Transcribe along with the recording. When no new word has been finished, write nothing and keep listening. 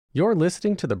You're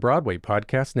listening to the Broadway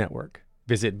Podcast Network.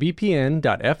 Visit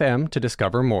bpn.fm to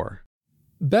discover more.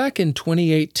 Back in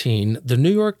 2018, the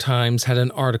New York Times had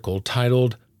an article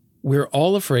titled, "We're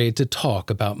All Afraid to Talk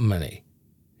About Money."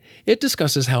 It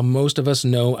discusses how most of us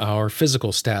know our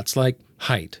physical stats like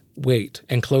height, weight,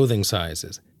 and clothing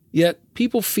sizes. Yet,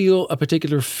 people feel a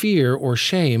particular fear or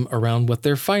shame around what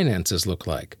their finances look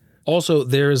like. Also,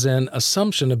 there's an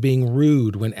assumption of being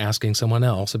rude when asking someone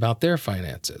else about their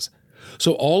finances.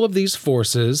 So all of these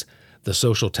forces, the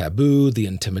social taboo, the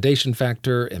intimidation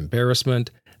factor, embarrassment,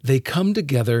 they come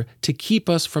together to keep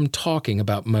us from talking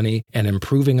about money and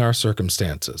improving our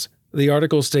circumstances. The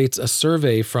article states a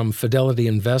survey from Fidelity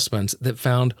Investments that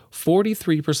found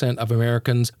 43% of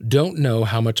Americans don't know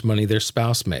how much money their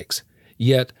spouse makes.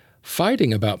 Yet,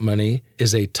 fighting about money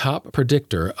is a top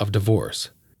predictor of divorce.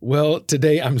 Well,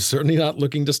 today I'm certainly not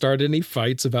looking to start any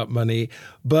fights about money,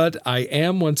 but I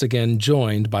am once again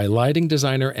joined by lighting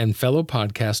designer and fellow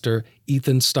podcaster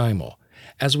Ethan Steimel,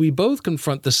 as we both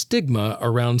confront the stigma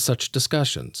around such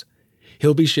discussions.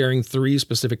 He'll be sharing 3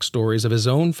 specific stories of his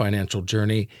own financial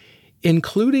journey,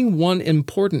 including one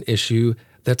important issue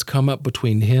that's come up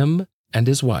between him and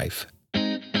his wife.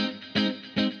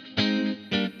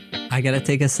 I got to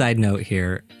take a side note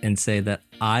here and say that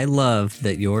I love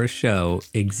that your show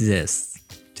exists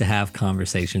to have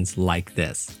conversations like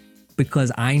this,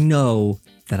 because I know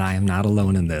that I am not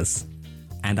alone in this,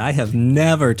 and I have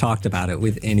never talked about it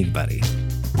with anybody.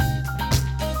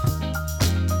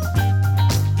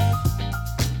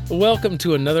 Welcome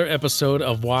to another episode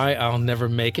of Why I'll Never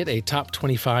Make It, a top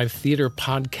 25 theater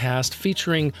podcast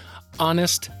featuring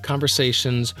honest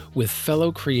conversations with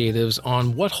fellow creatives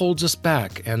on what holds us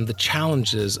back and the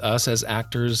challenges us as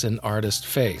actors and artists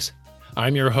face.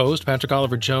 I'm your host, Patrick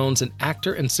Oliver Jones, an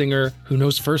actor and singer who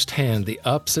knows firsthand the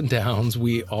ups and downs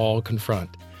we all confront.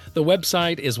 The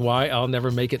website is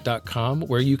whyillnevermakeit.com,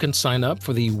 where you can sign up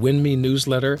for the Win Me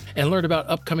newsletter and learn about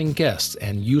upcoming guests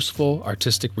and useful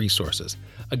artistic resources.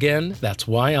 Again, that's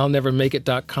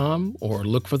whyillnevermakeit.com, or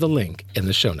look for the link in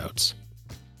the show notes.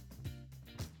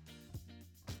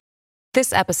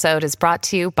 This episode is brought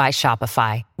to you by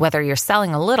Shopify. Whether you're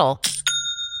selling a little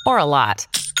or a lot,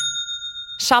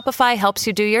 Shopify helps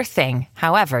you do your thing,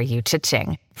 however you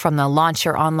cha-ching. From the launch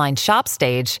your online shop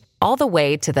stage, all the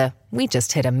way to the we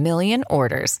just hit 1 million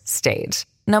orders stage.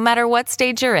 No matter what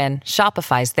stage you're in,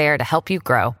 Shopify's there to help you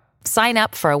grow. Sign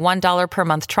up for a $1 per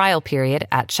month trial period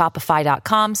at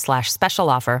shopify.com/special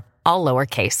offer, all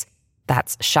lowercase.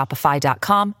 That's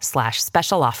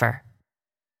shopify.com/special offer.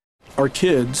 Our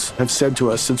kids have said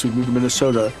to us since we moved to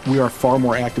Minnesota, we are far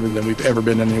more active than we've ever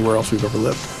been anywhere else we've ever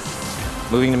lived.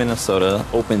 Moving to Minnesota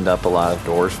opened up a lot of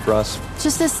doors for us.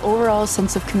 Just this overall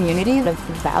sense of community, of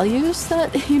values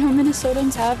that,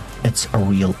 Minnesotans have. It's a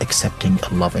real accepting,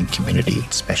 loving community,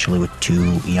 especially with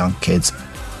 2 young kids.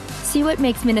 See what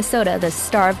makes Minnesota the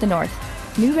star of the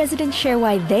North. New residents share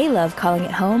why they love calling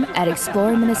it home at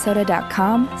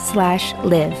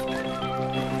exploreminnesota.com/live.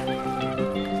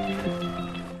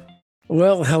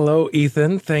 Well, hello,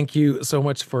 Ethan. Thank you so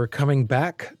much for coming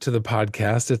back to the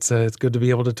podcast. It's good to be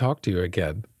able to talk to you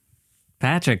again.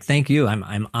 Patrick, thank you.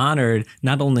 I'm honored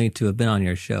not only to have been on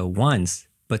your show once,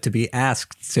 but to be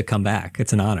asked to come back.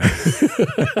 It's an honor.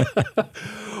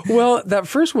 Well, that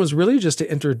first one was really just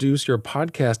to introduce your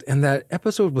podcast, and that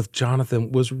episode with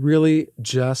Jonathan was really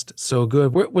just so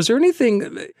good. Was there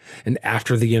anything, an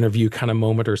after the interview kind of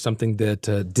moment or something that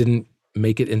didn't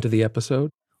make it into the episode?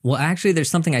 Well, actually, there's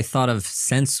something I thought of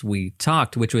since we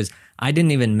talked, which was I didn't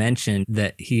even mention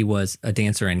that he was a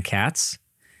dancer in Cats.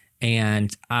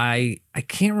 And I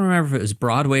can't remember if it was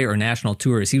Broadway or national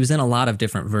tours. He was in a lot of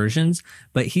different versions,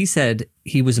 but he said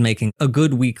he was making a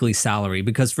good weekly salary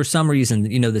because for some reason,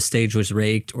 the stage was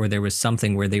raked, or there was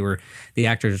something where the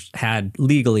actors had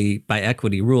legally, by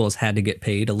equity rules, had to get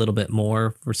paid a little bit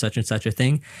more for such and such a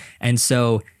thing. And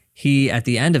so he, at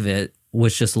the end of it,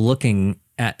 was just looking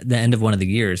at the end of one of the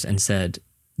years and said,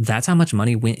 that's how much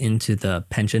money went into the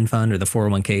pension fund or the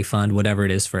 401k fund, whatever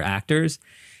it is for actors.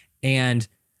 And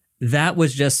that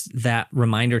was just that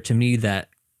reminder to me that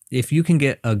if you can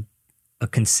get a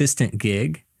consistent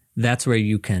gig, that's where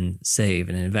you can save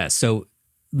and invest. So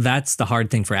that's the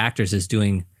hard thing for actors, is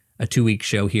doing a 2-week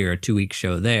show here, a 2-week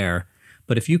show there.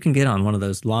 But if you can get on one of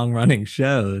those long running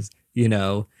shows,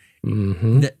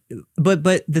 Mm-hmm. But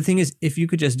the thing is, if you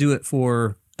could just do it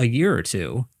for a year or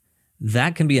two,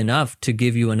 that can be enough to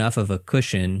give you enough of a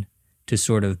cushion to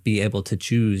sort of be able to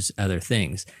choose other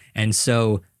things. And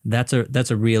so that's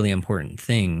a really important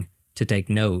thing to take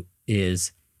note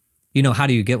is, how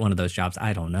do you get one of those jobs?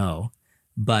 I don't know,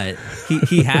 but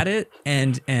he had it,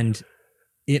 and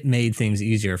it made things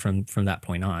easier from that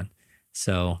point on.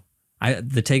 So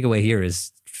the takeaway here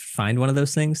is find one of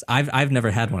those things. I've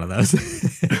never had one of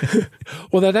those.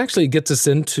 Well, that actually gets us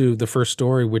into the first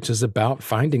story, which is about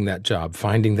finding that job,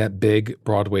 finding that big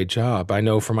Broadway job. I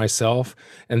know for myself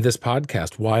and this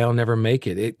podcast, why I'll never make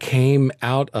it. It came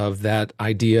out of that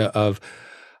idea of,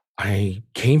 I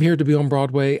came here to be on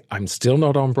Broadway. I'm still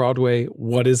not on Broadway.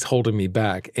 What is holding me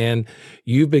back? And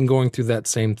you've been going through that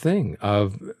same thing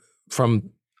from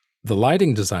the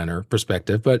lighting designer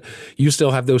perspective, but you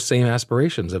still have those same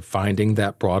aspirations of finding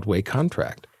that Broadway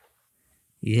contract.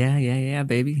 Yeah,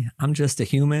 baby. I'm just a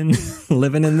human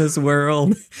living in this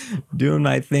world, doing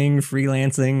my thing,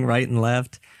 freelancing right and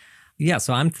left. Yeah,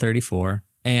 so I'm 34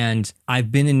 and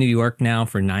I've been in New York now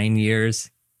for 9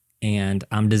 years, and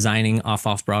I'm designing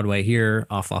off Broadway here,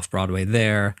 off Broadway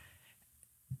there,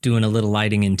 doing a little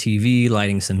lighting in TV,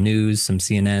 lighting some news, some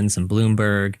CNN, some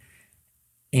Bloomberg.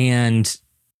 And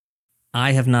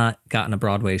I have not gotten a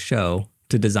Broadway show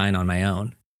to design on my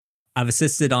own. I've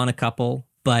assisted on a couple,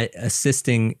 but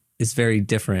assisting is very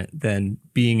different than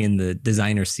being in the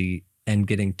designer seat and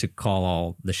getting to call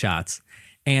all the shots.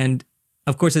 And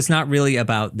of course, it's not really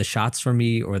about the shots for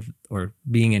me or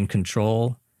being in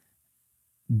control,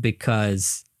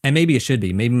 because, and maybe it should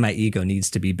be, maybe my ego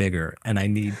needs to be bigger and I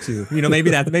need to, maybe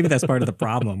that's part of the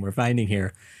problem we're finding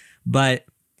here. But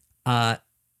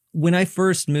when I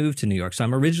first moved to New York, so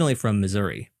I'm originally from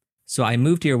Missouri. So I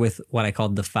moved here with what I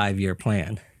called the 5-year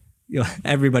plan.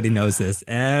 Everybody knows this.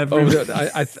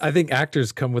 I think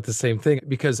actors come with the same thing,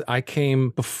 because I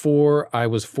came before I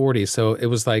was 40. So it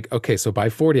was like, okay, so by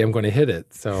 40, I'm going to hit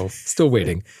it. So still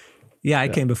waiting. Yeah, I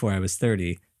came before I was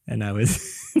 30, and I was,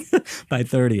 by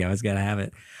 30, I was going to have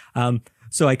it.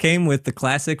 So I came with the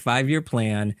classic 5-year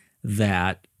plan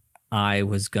that I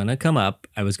was going to come up,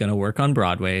 I was going to work on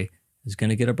Broadway, I was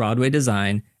going to get a Broadway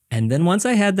design. And then once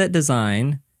I had that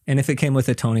design, and if it came with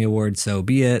a Tony Award, so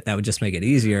be it. That would just make it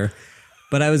easier.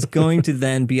 But I was going to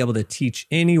then be able to teach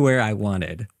anywhere I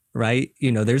wanted, right?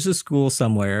 There's a school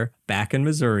somewhere back in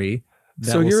Missouri.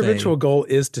 So your eventual goal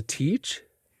is to teach?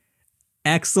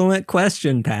 Excellent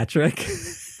question, Patrick.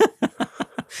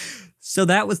 So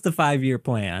that was the 5-year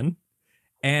plan.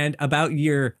 And about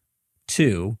year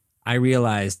 2, I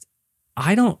realized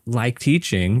I don't like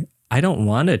teaching. I don't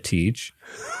want to teach.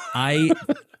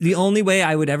 The only way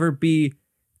I would ever be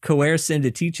coerced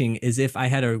into teaching is if I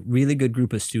had a really good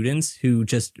group of students who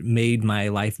just made my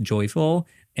life joyful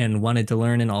and wanted to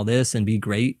learn and all this and be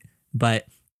great. But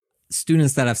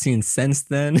students that I've seen since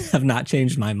then have not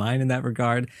changed my mind in that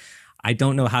regard. I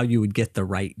don't know how you would get the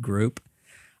right group.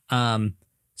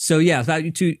 So yeah, about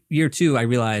year 2, I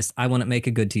realized I want to make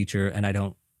a good teacher and I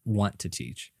don't want to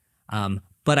teach.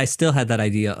 But I still had that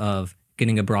idea of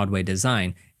getting a Broadway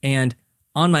design. And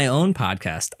on my own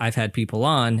podcast, I've had people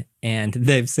on and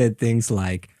they've said things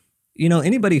like,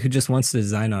 anybody who just wants to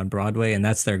design on Broadway and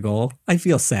that's their goal, I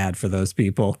feel sad for those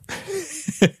people.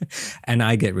 And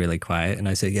I get really quiet and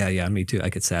I say, yeah, me too. I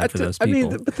get sad for those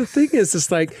people. But the thing is,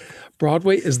 it's like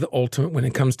Broadway is the ultimate when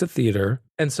it comes to theater.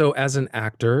 And so as an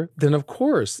actor, then of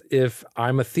course, if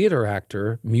I'm a theater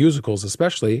actor, musicals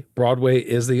especially, Broadway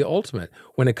is the ultimate.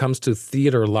 When it comes to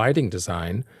theater lighting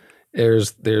design,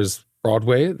 there's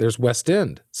Broadway, there's West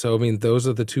End. So, those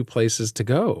are the 2 places to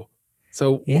go.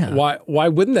 So why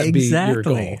wouldn't that be your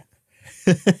goal?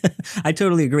 I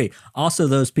totally agree. Also,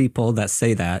 those people that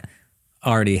say that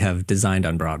already have designed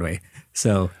on Broadway.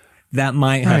 So that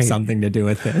might have something to do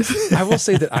with this. I will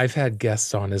say that I've had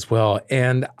guests on as well.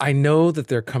 And I know that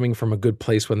they're coming from a good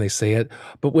place when they say it.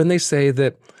 But when they say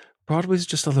that Broadway is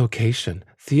just a location,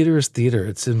 theater is theater,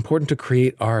 it's important to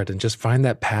create art and just find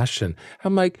that passion.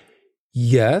 I'm like,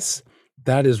 yes,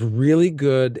 that is really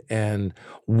good and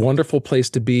wonderful place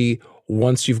to be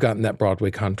once you've gotten that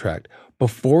Broadway contract.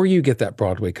 Before you get that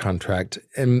Broadway contract,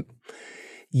 and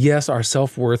yes, our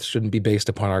self-worth shouldn't be based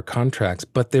upon our contracts,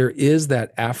 but there is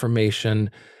that affirmation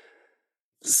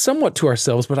somewhat to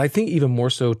ourselves, but I think even more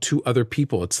so to other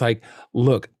people. It's like,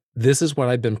 look, this is what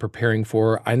I've been preparing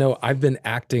for. I know I've been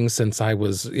acting since I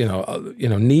was,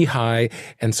 knee high.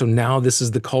 And so now this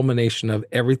is the culmination of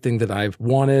everything that I've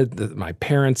wanted, that my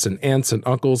parents and aunts and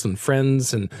uncles and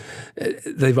friends, and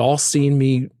they've all seen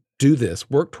me do this,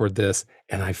 work toward this,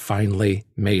 and I finally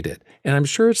made it. And I'm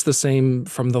sure it's the same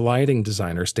from the lighting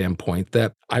designer standpoint,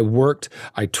 that I worked,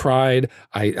 I tried,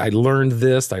 I learned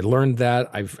this, I learned that,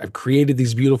 I've created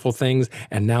these beautiful things,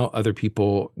 and now other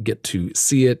people get to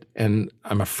see it, and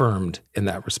I'm affirmed in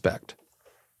that respect.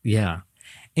 Yeah.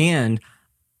 And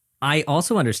I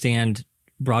also understand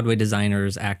Broadway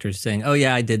designers, actors saying, oh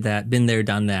yeah, I did that, been there,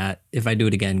 done that. If I do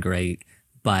it again, great.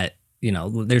 But,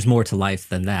 there's more to life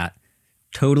than that.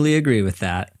 totally agree with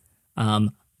that.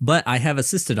 But I have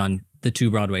assisted on the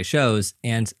 2 Broadway shows.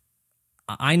 And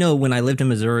I know when I lived in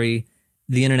Missouri,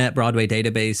 the Internet Broadway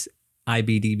Database,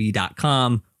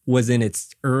 ibdb.com, was in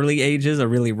its early ages, a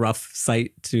really rough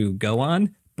site to go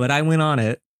on. But I went on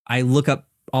it. I look up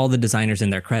all the designers in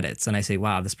their credits and I say,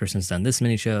 wow, this person's done this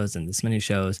many shows and this many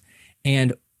shows.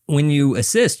 And when you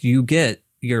assist, you get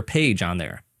your page on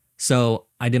there. So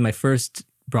I did my first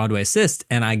Broadway assist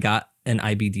and I got an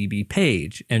IBDB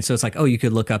page. And so it's like, oh, you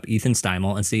could look up Ethan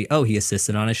Steimel and see, oh, he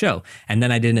assisted on a show. And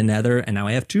then I did another, and now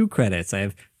I have 2 credits. I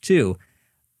have 2.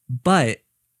 But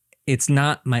it's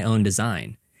not my own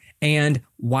design. And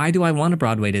why do I want a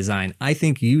Broadway design? I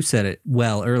think you said it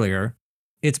well earlier.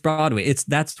 It's Broadway.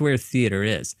 That's where theater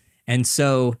is. And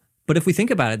so, but if we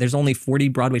think about it, there's only 40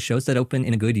 Broadway shows that open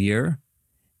in a good year.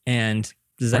 And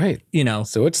does that, right.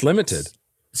 So it's limited.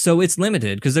 So it's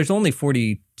limited because there's only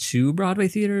 42 Broadway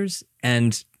theaters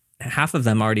and half of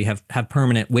them already have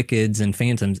permanent Wickeds and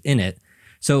Phantoms in it.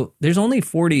 So there's only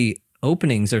 40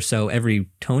 openings or so every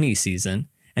Tony season.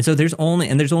 And so there's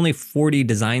only 40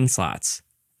 design slots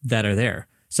that are there.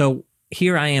 So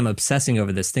here I am obsessing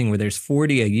over this thing where there's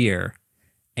 40 a year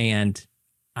and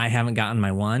I haven't gotten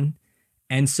my one.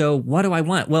 And so what do I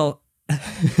want? Well,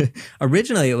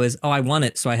 originally it was, I want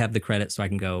it so I have the credit so I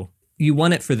can go. You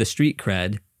want it for the street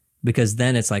cred because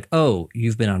then it's like, oh,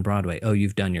 you've been on Broadway. Oh,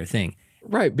 you've done your thing.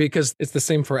 Right, because it's the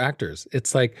same for actors.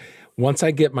 It's like, once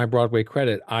I get my Broadway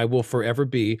credit, I will forever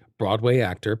be Broadway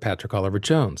actor Patrick Oliver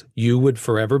Jones. You would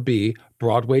forever be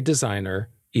Broadway designer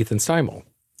Ethan Steimel.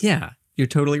 Yeah, you're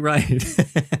totally right.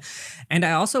 And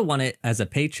I also want it as a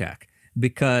paycheck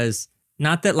because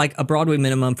not that like a Broadway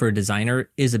minimum for a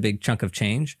designer is a big chunk of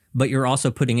change, but you're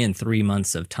also putting in 3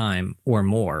 months of time or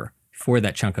more for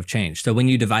that chunk of change. So when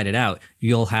you divide it out,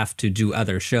 you'll have to do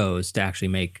other shows to actually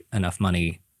make enough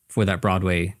money for that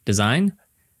Broadway design.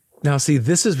 Now, see,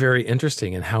 this is very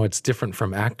interesting in how it's different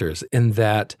from actors in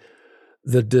that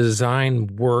the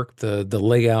design work, the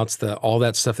layouts, all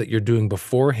that stuff that you're doing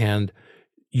beforehand,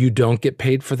 you don't get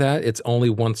paid for that? It's only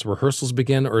once rehearsals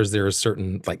begin, or is there a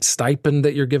certain like stipend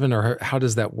that you're given, or how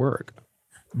does that work?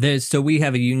 So we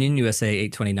have a union, USA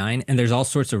 829, and there's all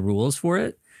sorts of rules for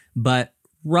it, but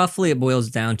roughly it boils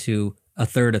down to a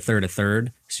third, a third, a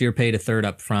third. So you're paid a third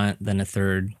up front, then a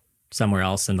third somewhere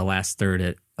else, and the last third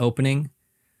at opening.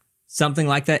 Something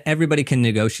like that. Everybody can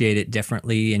negotiate it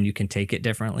differently and you can take it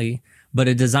differently. But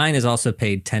a design is also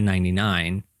paid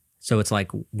 1099. So it's like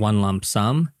one lump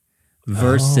sum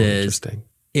versus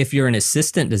if you're an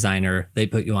assistant designer, they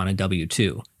put you on a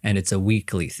W-2 and it's a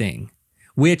weekly thing,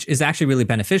 which is actually really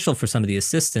beneficial for some of the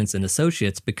assistants and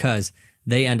associates because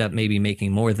they end up maybe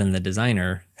making more than the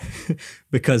designer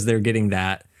because they're getting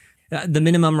that. The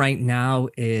minimum right now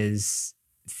is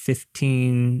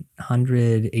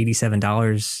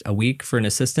 $1,587 a week for an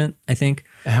assistant, I think.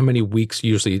 How many weeks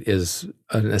usually is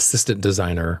an assistant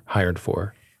designer hired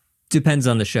for? Depends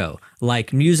on the show.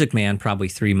 Like Music Man, probably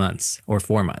 3 months or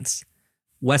 4 months.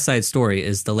 West Side Story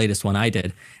is the latest one I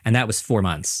did, and that was 4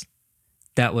 months.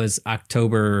 That was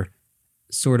October,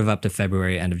 sort of up to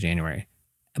February, end of January.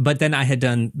 But then I had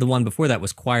done the one before that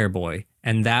was Choir Boy,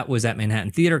 and that was at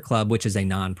Manhattan Theater Club, which is a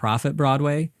nonprofit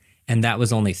Broadway, and that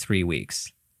was only 3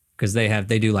 weeks. Because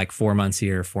they do like 4 months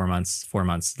here, 4 months, 4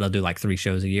 months. They'll do like 3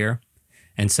 shows a year.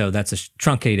 And so that's a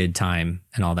truncated time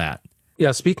and all that.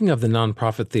 Yeah, speaking of the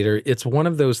nonprofit theater, it's one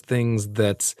of those things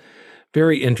that's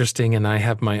very interesting, and I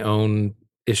have my own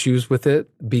issues with it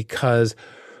because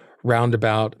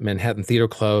Roundabout, Manhattan Theater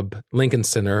Club, Lincoln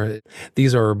Center,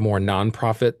 these are more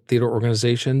nonprofit theater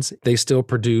organizations. They still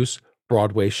produce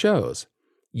Broadway shows.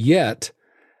 Yet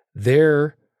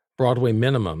their Broadway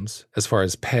minimums, as far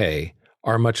as pay,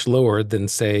 are much lower than,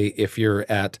 say, if you're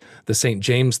at the St.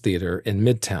 James Theater in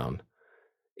Midtown.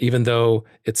 Even though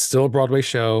it's still a Broadway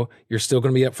show, you're still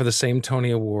going to be up for the same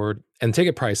Tony Award, and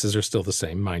ticket prices are still the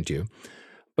same, mind you.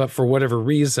 But for whatever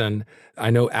reason, I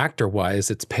know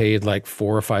actor-wise, it's paid like $400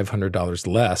 or $500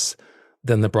 less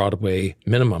than the Broadway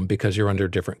minimum because you're under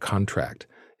a different contract.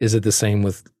 Is it the same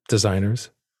with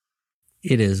designers?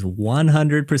 It is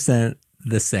 100%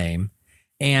 the same.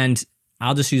 And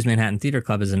I'll just use Manhattan Theater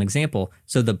Club as an example.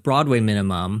 So the Broadway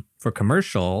minimum for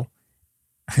commercial,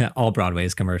 all Broadway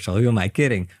is commercial, who am I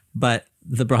kidding? But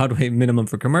the Broadway minimum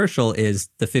for commercial is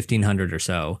the $1,500 or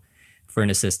so for an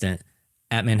assistant.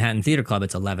 At Manhattan Theater Club,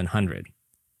 it's $1,100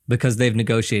 because they've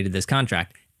negotiated this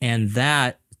contract. And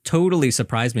that totally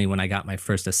surprised me when I got my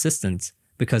first assistant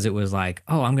because it was like,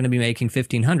 oh, I'm going to be making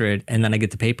 $1,500. And then I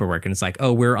get the paperwork and it's like,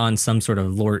 oh, we're on some sort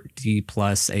of LORT D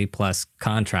plus A plus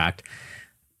contract.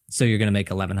 So you're going to make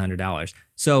 $1,100.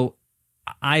 So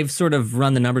I've sort of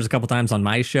run the numbers a couple times on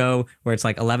my show where it's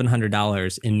like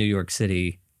 $1,100 in New York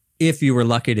City if you were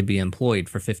lucky to be employed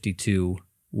for 52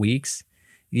 weeks.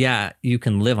 Yeah, you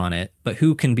can live on it, but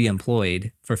who can be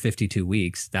employed for 52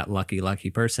 weeks? That lucky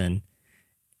person.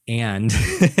 And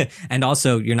and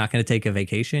also, you're not going to take a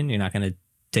vacation. You're not going to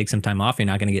take some time off. You're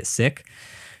not going to get sick.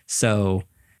 So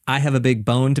I have a big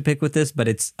bone to pick with this, but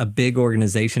it's a big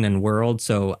organization and world.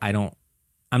 So I'm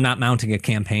not mounting a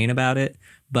campaign about it,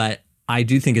 but I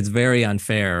do think it's very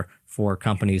unfair for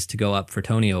companies to go up for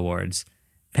Tony Awards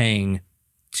paying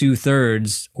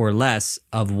 2/3 or less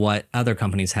of what other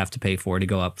companies have to pay for to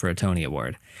go up for a Tony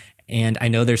Award. And I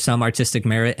know there's some artistic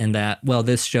merit in that, well,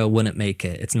 this show wouldn't make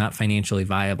it. It's not financially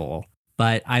viable,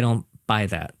 but I don't buy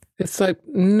that. It's like,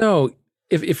 no,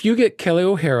 if you get Kelly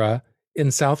O'Hara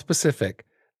in South Pacific,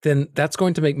 then that's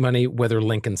going to make money whether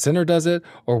Lincoln Center does it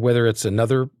or whether it's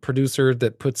another producer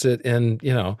that puts it in,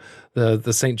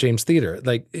 the St. James Theater.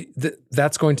 Like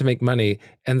that's going to make money,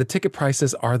 and the ticket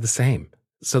prices are the same.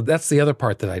 So that's the other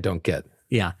part that I don't get.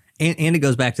 Yeah. And it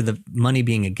goes back to the money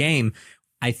being a game.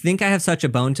 I think I have such a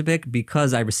bone to pick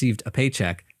because I received a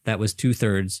paycheck that was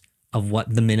 2/3 of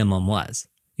what the minimum was.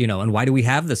 And why do we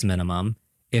have this minimum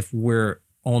if we're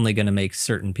only going to make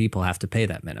certain people have to pay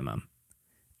that minimum?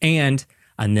 And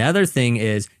another thing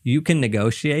is you can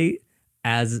negotiate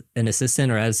as an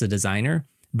assistant or as a designer,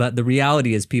 but the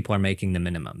reality is people are making the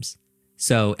minimums.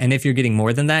 So, and if you're getting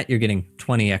more than that, you're getting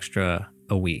 20 extra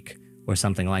a week or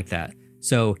something like that.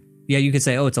 So yeah, you could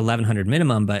say, oh, it's 1,100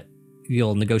 minimum, but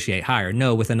you'll negotiate higher.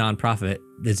 No, with a nonprofit,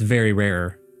 it's very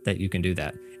rare that you can do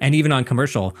that. And even on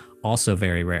commercial, also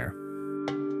very rare.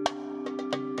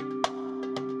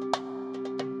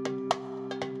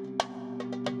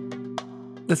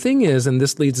 The thing is, and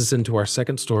this leads us into our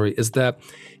second story, is that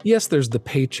yes, there's the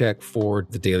paycheck for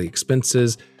the daily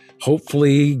expenses,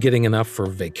 hopefully getting enough for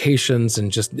vacations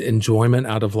and just enjoyment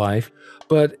out of life,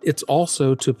 but it's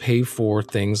also to pay for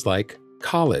things like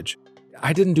college.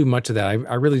 I didn't do much of that.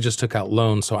 I really just took out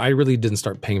loans, so I really didn't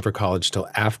start paying for college till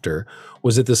after.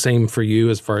 Was it the same for you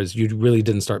as far as you really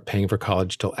didn't start paying for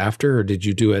college till after, or did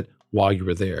you do it while you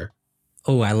were there?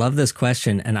 Oh, I love this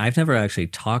question, and I've never actually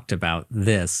talked about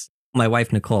this. My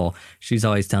wife, Nicole, she's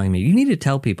always telling me, you need to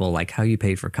tell people like how you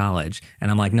paid for college.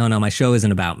 And I'm like, no, my show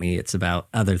isn't about me. It's about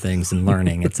other things and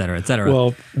learning, et cetera, et cetera.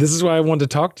 Well, this is why I wanted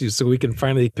to talk to you so we can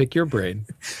finally pick your brain.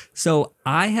 So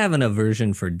I have an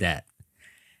aversion for debt.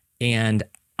 And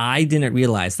I didn't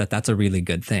realize that that's a really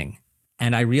good thing.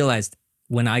 And I realized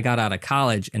when I got out of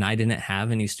college and I didn't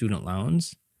have any student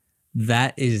loans,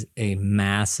 that is a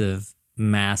massive,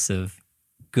 massive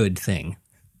good thing.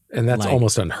 And that's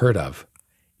almost unheard of.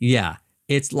 Yeah.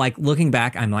 It's like looking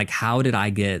back, I'm like, how did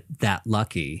I get that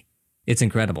lucky? It's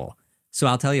incredible. So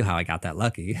I'll tell you how I got that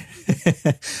lucky.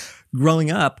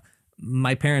 Growing up,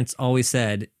 my parents always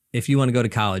said, if you want to go to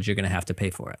college, you're going to have to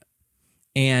pay for it.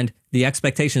 And the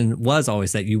expectation was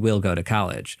always that you will go to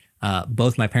college.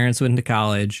 Both my parents went to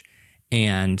college,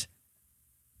 and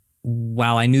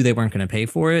while I knew they weren't going to pay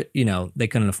for it, they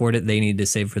couldn't afford it. They needed to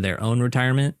save for their own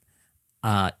retirement.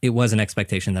 It was an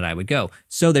expectation that I would go.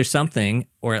 So there's something,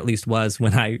 or at least was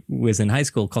when I was in high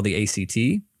school, called the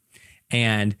ACT,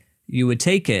 and you would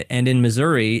take it. And in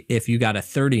Missouri, if you got a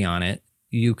 30 on it,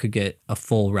 you could get a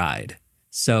full ride.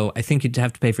 So I think you'd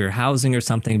have to pay for your housing or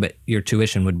something, but your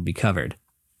tuition would be covered.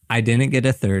 I didn't get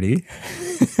a 30.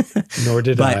 Nor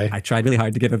did but I. I tried really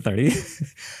hard to get a 30.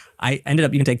 I ended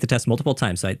up, you can take the test multiple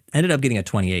times. So I ended up getting a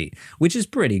 28, which is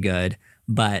pretty good,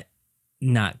 but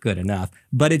not good enough.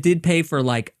 But it did pay for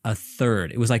like a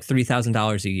third. It was like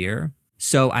 $3,000 a year.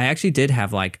 So I actually did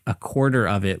have like a quarter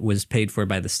of it was paid for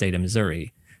by the state of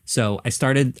Missouri. So I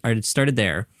started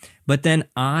there. But then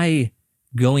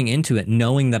going into it,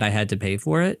 knowing that I had to pay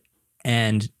for it,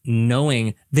 and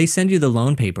knowing they send you the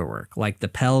loan paperwork, like the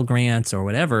Pell Grants or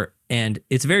whatever, and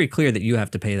it's very clear that you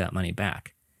have to pay that money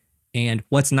back. And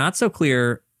what's not so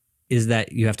clear is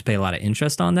that you have to pay a lot of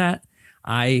interest on that.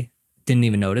 I didn't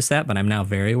even notice that, but I'm now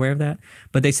very aware of that.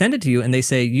 But they send it to you and they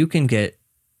say you can get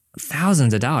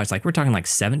thousands of dollars. Like we're talking like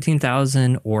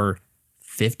 $17,000 or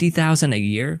 $50,000 a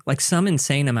year, like some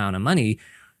insane amount of money.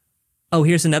 Oh,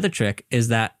 here's another trick, is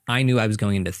that I knew I was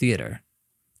going into theater.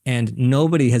 And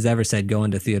nobody has ever said go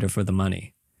into theater for the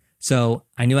money. So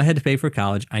I knew I had to pay for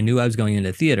college. I knew I was going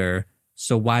into theater.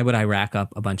 So why would I rack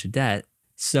up a bunch of debt?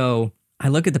 So I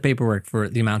look at the paperwork for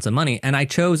the amounts of money, and I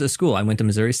chose a school. I went to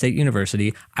Missouri State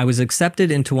University. I was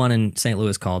accepted into one in St.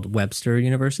 Louis called Webster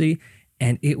University,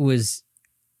 and it was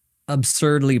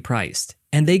absurdly priced.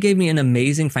 And they gave me an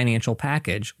amazing financial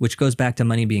package, which goes back to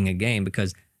money being a game,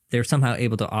 because they're somehow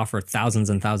able to offer thousands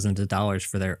and thousands of dollars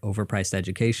for their overpriced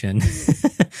education,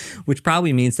 which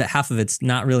probably means that half of it's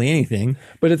not really anything.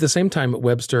 But at the same time,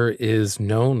 Webster is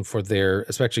known for their,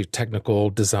 especially technical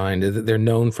design. They're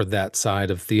known for that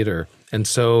side of theater. And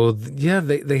so, yeah,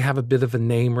 they have a bit of a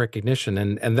name recognition.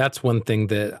 And that's one thing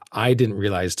that I didn't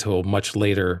realize till much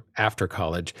later after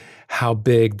college, how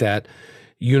big that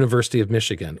University of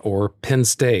Michigan or Penn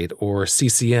State or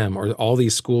CCM or all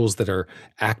these schools that are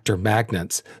actor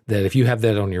magnets, that if you have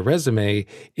that on your resume,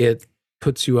 it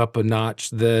puts you up a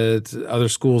notch that other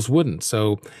schools wouldn't.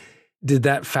 So did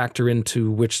that factor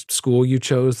into which school you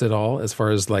chose at all as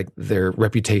far as like their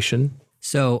reputation?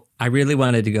 So I really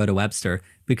wanted to go to Webster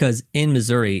because in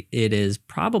Missouri, it is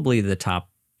probably the top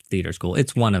theater school.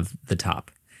 It's one of the top.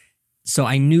 So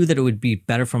I knew that it would be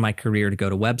better for my career to go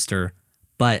to Webster,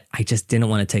 but I just didn't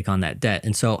want to take on that debt.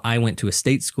 And so I went to a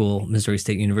state school, Missouri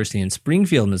State University in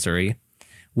Springfield, Missouri,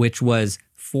 which was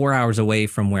 4 hours away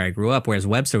from where I grew up, whereas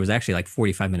Webster was actually like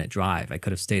 45-minute drive. I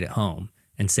could have stayed at home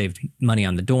and saved money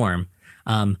on the dorm.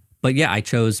 But yeah, I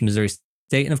chose Missouri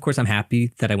State. And of course, I'm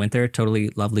happy that I went there. Totally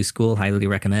lovely school, highly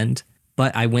recommend.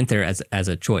 But I went there as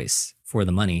a choice for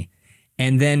the money.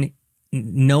 And then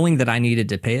knowing that I needed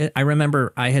to pay it, I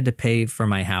remember I had to pay for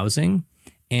my housing.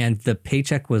 And the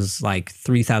paycheck was like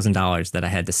 $3,000 that I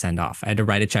had to send off. I had to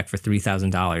write a check for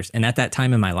 $3,000. And at that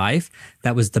time in my life,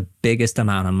 that was the biggest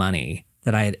amount of money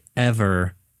that I had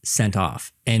ever sent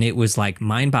off. And it was like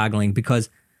mind-boggling because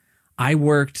I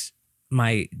worked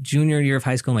my junior year of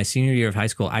high school, my senior year of high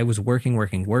school. I was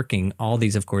working, all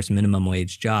these, of course, minimum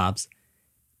wage jobs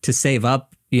to save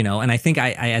up, and I think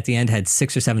I at the end had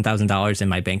 $6,000 or $7,000 in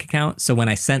my bank account. So when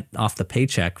I sent off the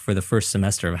paycheck for the first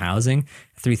semester of housing,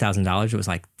 $3,000, it was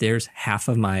like, there's half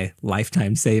of my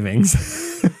lifetime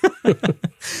savings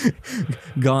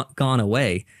gone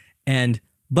away.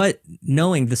 But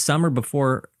knowing the summer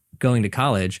before going to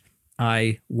college,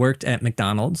 I worked at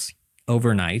McDonald's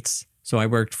overnights. So I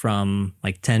worked from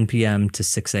like 10 p.m. to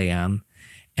 6 a.m.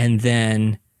 And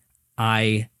then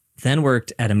I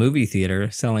worked at a movie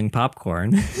theater selling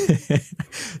popcorn.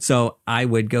 So I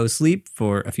would go sleep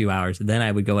for a few hours. Then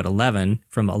I would go at 11,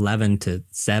 from 11 to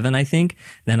 7, I think.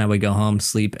 Then I would go home,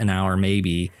 sleep an hour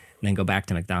maybe, and then go back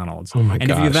to McDonald's. Oh my gosh.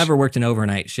 gosh. If you've ever worked an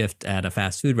overnight shift at a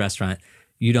fast food restaurant,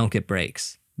 you don't get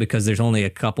breaks because there's only a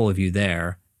couple of you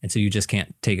there. And so you just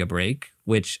can't take a break,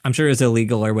 which I'm sure is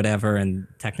illegal or whatever. And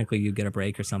technically you get a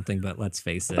break or something, but let's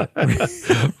face it.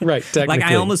 Right, technically. Like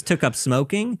I almost took up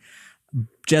smoking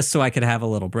just so I could have a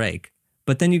little break.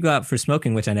 But then you go out for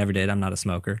smoking, which I never did. I'm not a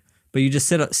smoker. But you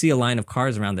just see a line of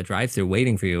cars around the drive-thru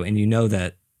waiting for you, and you know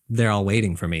that they're all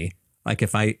waiting for me. Like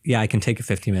I can take a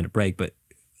 15-minute break, but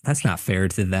that's not fair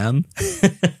to them.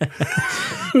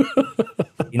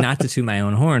 Not to toot my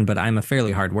own horn, but I'm a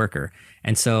fairly hard worker.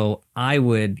 And so I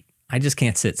just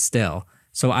can't sit still.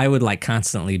 So I would like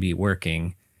constantly be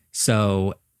working.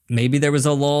 So maybe there was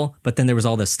a lull, but then there was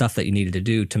all this stuff that you needed to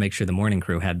do to make sure the morning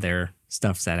crew had their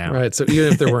stuff set out. Right. So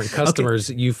even if there weren't customers,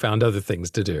 okay, you found other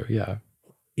things to do. Yeah.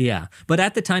 Yeah. But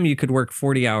at the time you could work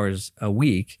 40 hours a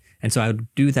week. And so I would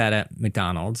do that at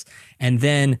McDonald's. And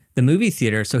then the movie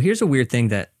theater. So here's a weird thing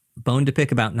that bone to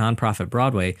pick about nonprofit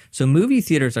Broadway. So movie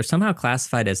theaters are somehow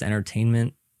classified as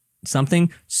entertainment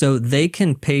something. So they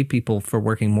can pay people for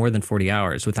working more than 40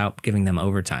 hours without giving them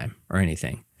overtime or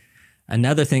anything.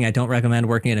 Another thing, I don't recommend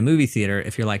working at a movie theater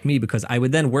if you're like me, because I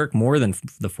would then work more than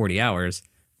the 40 hours,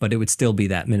 but it would still be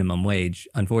that minimum wage,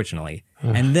 unfortunately.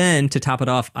 And then to top it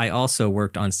off, I also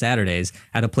worked on Saturdays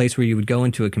at a place where you would go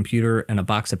into a computer and a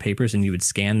box of papers and you would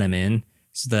scan them in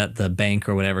so that the bank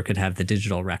or whatever could have the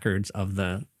digital records of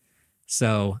the.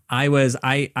 So I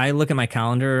look at my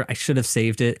calendar, I should have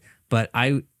saved it, but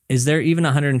is there even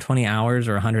 120 hours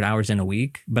or 100 hours in a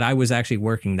week? But I was actually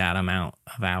working that amount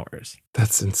of hours.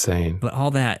 That's insane. But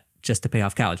all that just to pay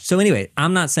off college. So anyway,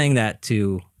 I'm not saying that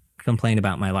to complain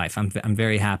about my life. I'm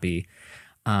very happy.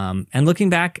 And looking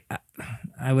back,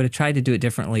 I would have tried to do it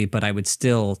differently, but I would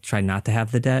still try not to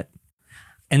have the debt.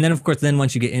 And then, of course,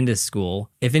 once you get into school,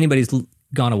 if anybody's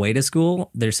gone away to school,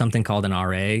 there's something called an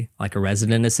RA, like a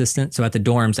resident assistant. So at the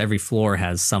dorms, every floor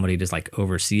has somebody to like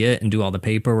oversee it and do all the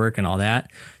paperwork and all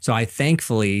that. So I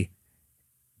thankfully,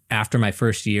 after my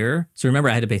first year, so remember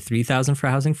I had to pay $3,000 for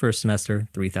housing first semester,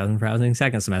 $3,000 for housing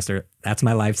second semester. That's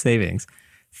my life savings.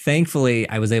 Thankfully,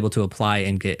 I was able to apply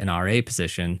and get an RA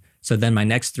position. So then my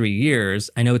next 3 years,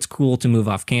 I know it's cool to move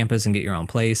off campus and get your own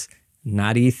place.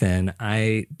 Not Ethan.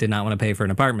 I did not want to pay for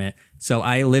an apartment. So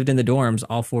I lived in the dorms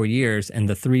all 4 years, and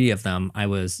the 3 of them, I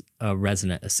was a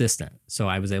resident assistant. So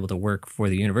I was able to work for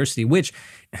the university, which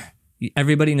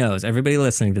everybody knows. Everybody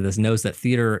listening to this knows that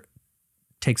theater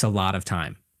takes a lot of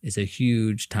time. is a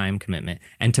huge time commitment.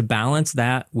 And to balance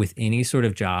that with any sort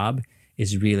of job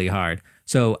is really hard.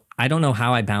 So I don't know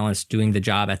how I balanced doing the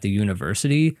job at the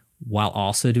university while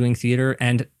also doing theater.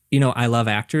 And, I love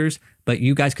actors, but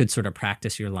you guys could sort of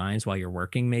practice your lines while you're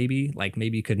working, maybe. Like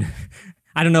maybe you could,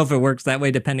 I don't know if it works that way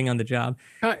depending on the job.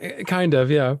 Kind of,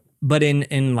 yeah. But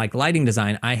in like lighting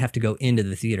design, I have to go into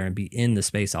the theater and be in the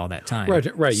space all that time.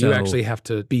 Right. So, you actually have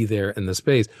to be there in the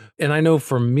space. And I know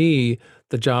for me,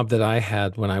 the job that I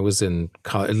had when I was in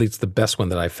college, at least the best one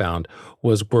that I found,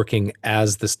 was working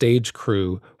as the stage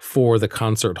crew for the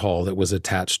concert hall that was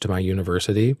attached to my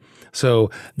university. So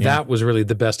that was really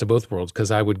the best of both worlds,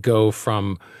 because I would go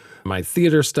from my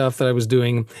theater stuff that I was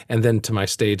doing and then to my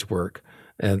stage work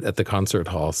at the concert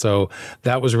hall. So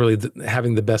that was really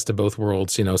having the best of both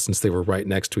worlds, since they were right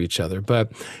next to each other.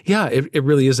 But yeah, it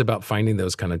really is about finding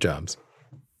those kind of jobs.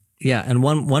 Yeah, and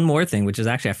one more thing, which is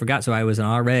actually, I forgot. So I was an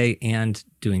RA and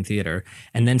doing theater.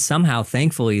 And then somehow,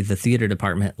 thankfully, the theater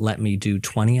department let me do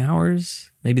 20 hours.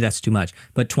 Maybe that's too much,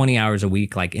 but 20 hours a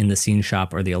week, like in the scene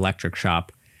shop or the electric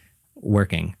shop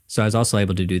working. So I was also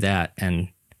able to do that. And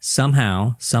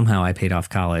somehow I paid off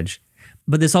college.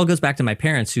 But this all goes back to my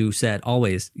parents, who said,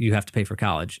 always, you have to pay for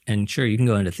college. And sure, you can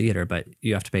go into theater, but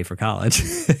you have to pay for college.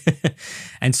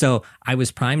 And so I was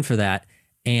primed for that.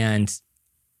 And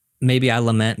maybe I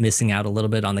lament missing out a little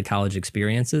bit on the college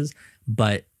experiences.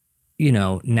 But,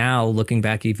 now looking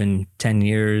back even 10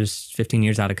 years, 15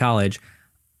 years out of college,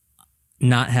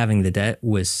 not having the debt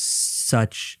was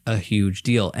such a huge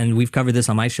deal. And we've covered this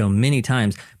on my show many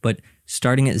times, but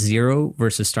starting at zero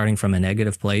versus starting from a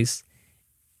negative place,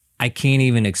 I can't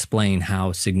even explain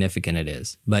how significant it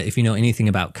is. But if you know anything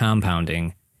about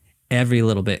compounding, every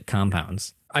little bit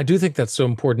compounds. I do think that's so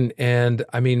important. And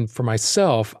I mean, for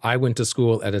myself, I went to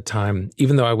school at a time,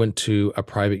 even though I went to a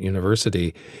private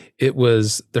university, it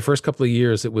was the first couple of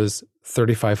years, it was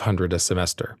 $3,500 a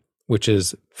semester, which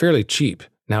is fairly cheap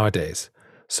nowadays.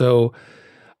 So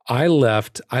I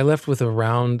left with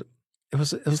around, it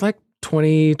was like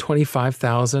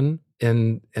 25,000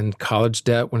 in college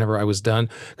debt whenever I was done,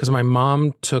 because my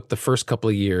mom took the first couple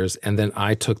of years and then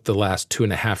I took the last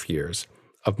 2.5 years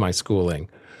of my schooling.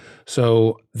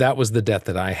 So that was the debt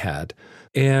that I had.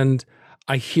 And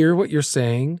I hear what you're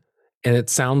saying, and it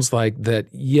sounds like that,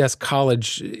 yes,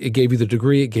 college, it gave you the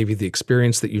degree, it gave you the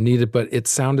experience that you needed, but it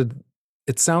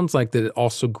sounds like that it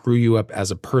also grew you up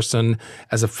as a person,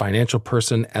 as a financial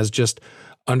person, as just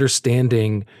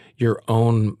understanding your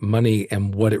own money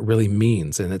and what it really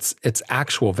means and its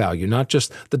actual value, not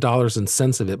just the dollars and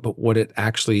cents of it, but what it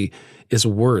actually is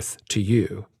worth to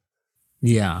you.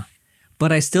 Yeah.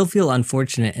 But I still feel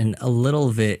unfortunate, and a little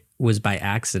of it was by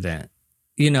accident,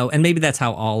 and maybe that's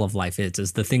how all of life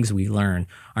is the things we learn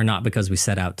are not because we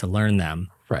set out to learn them.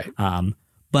 Right.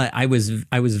 But I was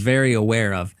very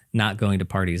aware of not going to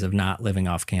parties, of not living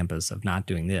off campus, of not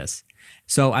doing this.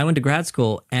 So I went to grad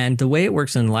school, and the way it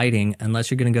works in lighting,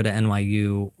 unless you're going to go to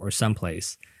NYU or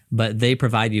someplace, but they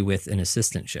provide you with an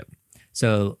assistantship.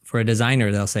 So for a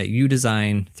designer, they'll say, you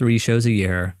design 3 shows a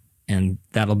year, and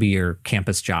that'll be your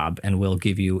campus job, and we'll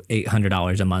give you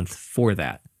 $800 a month for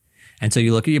that. And so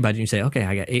you look at your budget and you say, okay,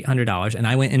 I got $800. And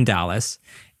I went in Dallas.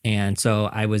 And so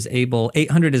I was able,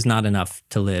 $800 is not enough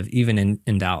to live, even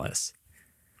in Dallas.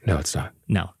 No, it's not.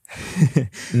 No.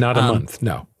 Not a month,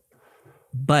 no.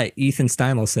 But Ethan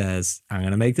Steimel says, I'm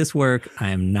going to make this work. I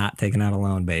am not taking out a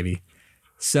loan, baby.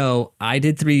 So I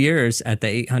did 3 years at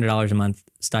the $800 a month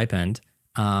stipend.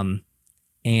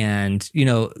 And,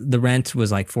 the rent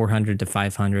was like $400 to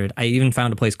 $500. I even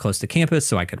found a place close to campus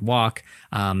so I could walk.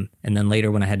 And then later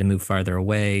when I had to move farther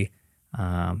away,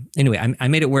 anyway, I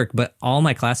made it work, but all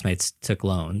my classmates took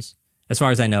loans. As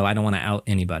far as I know, I don't want to out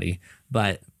anybody,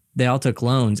 but they all took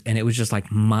loans, and it was just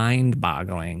like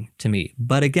mind-boggling to me.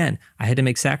 But again, I had to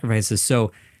make sacrifices.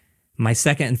 So my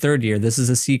second and third year, this is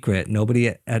a secret.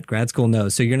 Nobody at grad school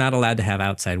knows. So you're not allowed to have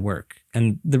outside work.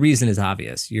 And the reason is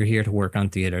obvious. You're here to work on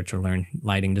theater, to learn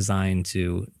lighting design,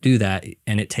 to do that.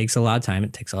 And it takes a lot of time.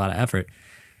 It takes a lot of effort.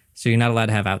 So you're not allowed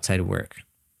to have outside work.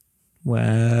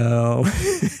 Well,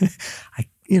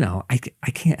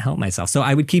 I can't help myself. So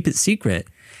I would keep it secret.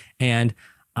 And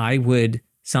I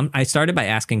started by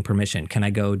asking permission. Can I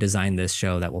go design this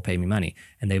show that will pay me money?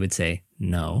 And they would say,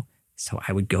 no. So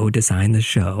I would go design the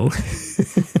show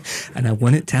and I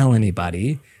wouldn't tell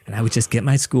anybody, and I would just get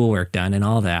my schoolwork done and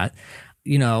all that.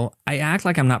 I act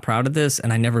like I'm not proud of this,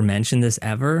 and I never mentioned this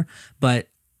ever, but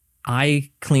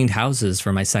I cleaned houses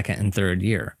for my second and third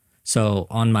year. So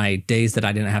on my days that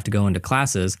I didn't have to go into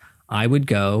classes, I would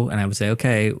go and I would say,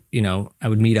 okay, I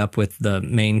would meet up with the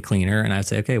main cleaner and I'd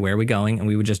say, okay, where are we going? And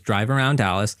we would just drive around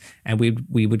Dallas and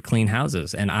we would clean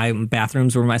houses. And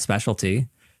bathrooms were my specialty.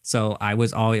 So it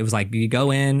was like, you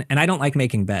go in, and I don't like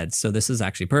making beds. So this is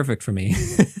actually perfect for me.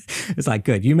 It's like,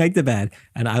 good, you make the bed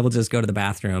and I will just go to the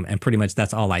bathroom. And pretty much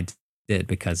that's all I did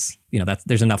because,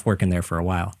 there's enough work in there for a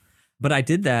while. But I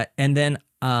did that. And then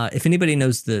if anybody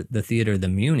knows the theater, the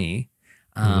Muni,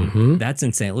 that's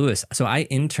in St. Louis. So I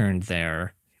interned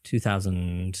there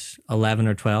 2011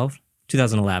 or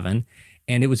 2011,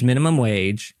 and it was minimum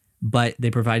wage, but they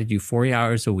provided you 40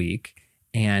 hours a week.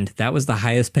 And that was the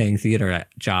highest paying theater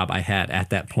job I had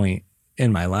at that point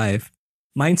in my life.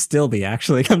 Might still be,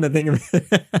 actually, come to think of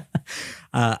it.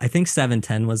 I think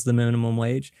 $7.10 was the minimum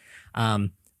wage.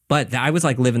 But I was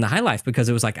like living the high life because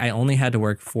it was like I only had to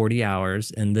work 40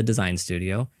 hours in the design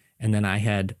studio. And then I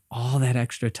had all that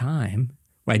extra time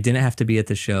where I didn't have to be at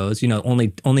the shows,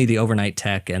 only the overnight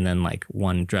tech and then like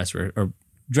one dress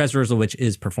rehearsal, which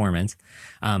is performance.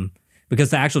 Because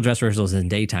the actual dress rehearsal is in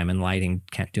daytime and lighting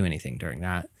can't do anything during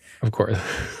that. Of course.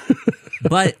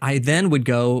 But I then would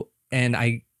go and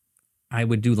I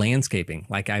would do landscaping.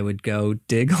 Like I would go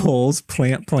dig holes,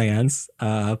 plant plants,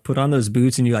 put on those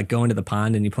boots, and you like go into the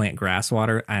pond and you plant grass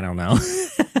water. I don't know.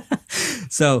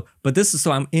 So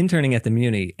I'm interning at the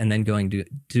Muni and then going to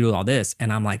do all this.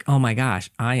 And I'm like, oh my gosh,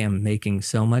 I am making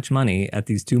so much money at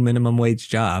these 2 minimum wage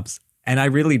jobs. And I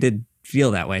really did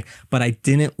feel that way, but I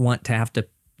didn't want to have to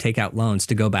take out loans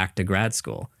to go back to grad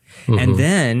school. And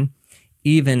then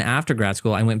even after grad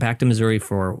school, I went back to Missouri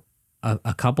for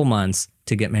a couple months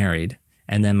to get married.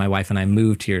 And then my wife and I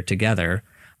moved here together.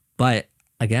 But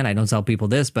again, I don't tell people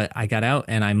this, but I got out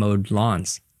and I mowed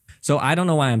lawns. So I don't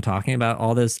know why I'm talking about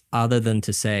all this other than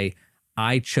to say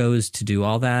I chose to do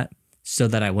all that so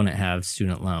that I wouldn't have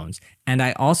student loans. And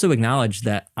I also acknowledge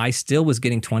that I still was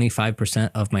getting 25%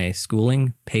 of my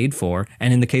schooling paid for.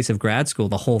 And in the case of grad school,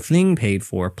 the whole thing paid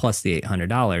for plus the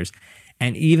 $800.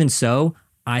 And even so,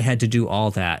 I had to do all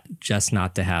that just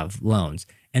not to have loans.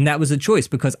 And that was a choice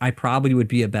because I probably would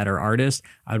be a better artist.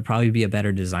 I would probably be a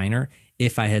better designer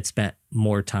if I had spent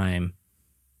more time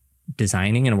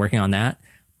designing and working on that.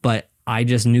 But I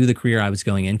just knew the career I was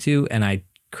going into and I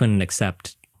couldn't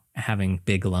accept having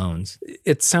big loans.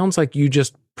 It sounds like you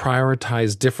just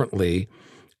prioritize differently.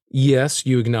 Yes,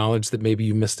 you acknowledge that maybe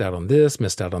you missed out on this,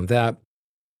 missed out on that.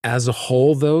 As a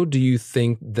whole, though, do you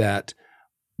think that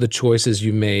the choices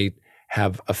you made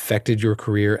have affected your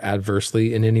career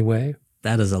adversely in any way?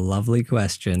 That is a lovely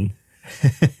question.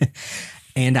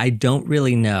 And I don't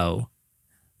really know,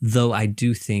 though I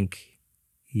do think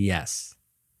yes.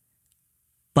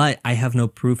 But I have no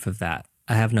proof of that.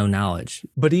 I have no knowledge.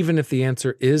 But even if the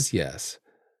answer is yes,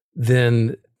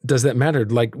 then does that matter?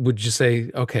 Like, would you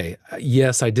say, okay,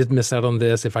 yes, I did miss out on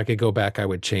this. If I could go back, I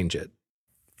would change it.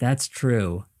 That's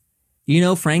true.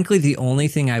 Frankly, the only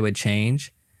thing I would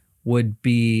change would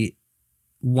be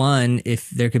one, if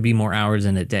there could be more hours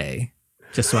in a day,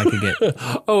 just so I could get.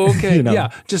 Oh, okay. Yeah,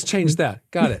 just change that.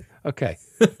 Got it. Okay.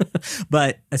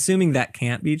 But assuming that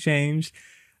can't be changed,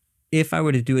 if I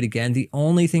were to do it again, the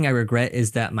only thing I regret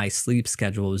is that my sleep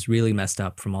schedule was really messed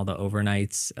up from all the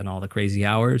overnights and all the crazy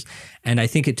hours. And I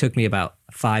think it took me about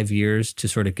 5 years to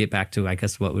sort of get back to, I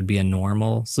guess, what would be a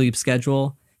normal sleep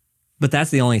schedule. But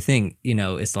that's the only thing,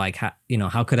 it's like,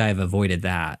 how could I have avoided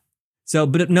that? So,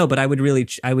 but I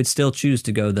would still choose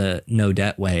to go the no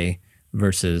debt way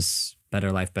versus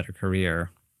better life, better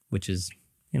career, which is,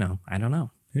 I don't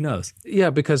know. Who knows? Yeah,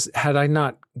 because had I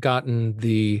not gotten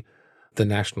the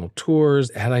national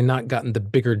tours, had I not gotten the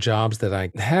bigger jobs that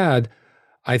I had,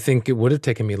 I think it would have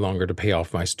taken me longer to pay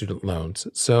off my student loans.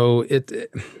 So it's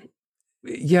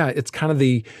kind of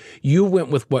you went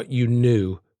with what you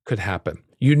knew could happen.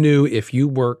 You knew if you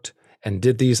worked and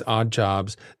did these odd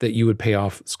jobs that you would pay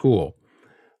off school.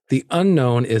 The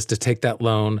unknown is to take that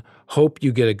loan, hope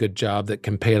you get a good job that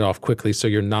can pay it off quickly so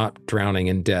you're not drowning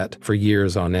in debt for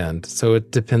years on end. So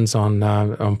it depends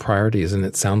on priorities. And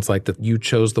it sounds like that you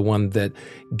chose the one that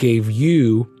gave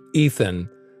you, Ethan,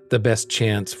 the best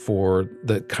chance for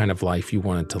the kind of life you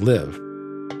wanted to live.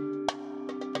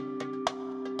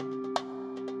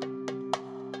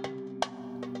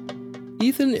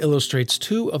 Ethan illustrates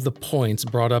two of the points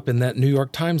brought up in that New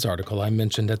York Times article I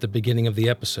mentioned at the beginning of the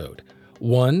episode.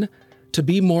 One, to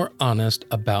be more honest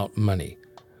about money,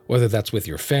 whether that's with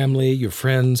your family, your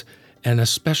friends, and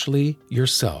especially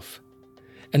yourself.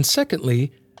 And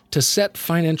secondly, to set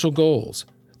financial goals,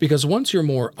 because once you're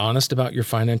more honest about your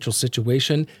financial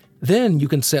situation, then you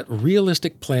can set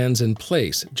realistic plans in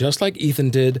place, just like Ethan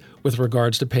did with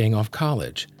regards to paying off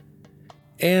college.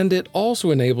 And it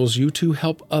also enables you to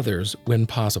help others when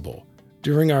possible.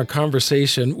 During our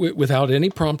conversation, without any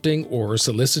prompting or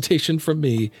solicitation from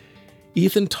me,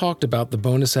 Ethan talked about the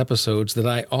bonus episodes that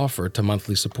I offer to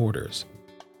monthly supporters.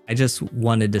 I just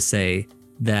wanted to say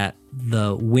that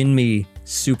the Win Me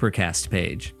Supercast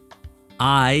page,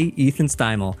 I, Ethan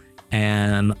Steimel,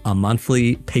 am a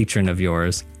monthly patron of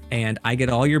yours, and I get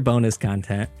all your bonus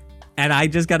content. And I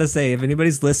just got to say, if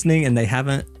anybody's listening and they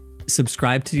haven't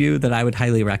subscribed to you, that I would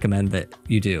highly recommend that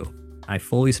you do. I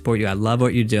fully support you. I love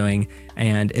what you're doing.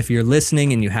 And if you're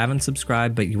listening and you haven't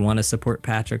subscribed, but you want to support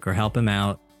Patrick or help him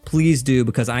out, please do,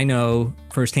 because I know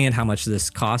firsthand how much this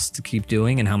costs to keep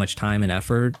doing and how much time and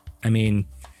effort. I mean,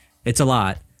 it's a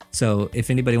lot. So if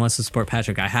anybody wants to support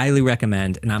Patrick, I highly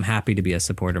recommend, and I'm happy to be a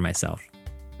supporter myself.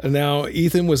 Now,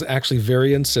 Ethan was actually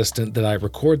very insistent that I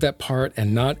record that part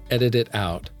and not edit it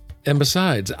out. And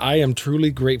besides, I am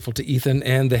truly grateful to Ethan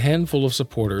and the handful of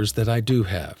supporters that I do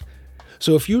have.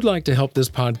 So if you'd like to help this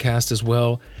podcast as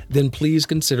well, then please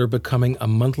consider becoming a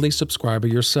monthly subscriber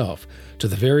yourself to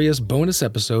the various bonus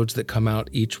episodes that come out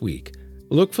each week.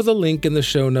 Look for the link in the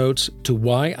show notes to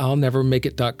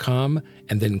whyillnevermakeit.com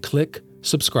and then click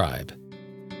subscribe.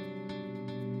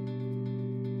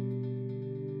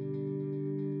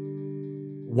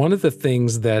 One of the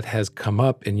things that has come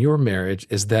up in your marriage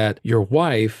is that your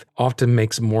wife often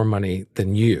makes more money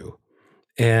than you.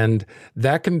 And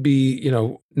that can be,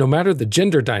 no matter the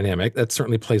gender dynamic, that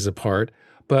certainly plays a part.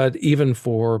 But even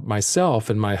for myself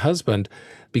and my husband,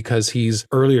 because he's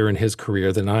earlier in his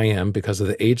career than I am because of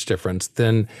the age difference,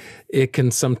 then it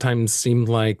can sometimes seem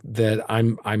like that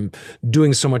I'm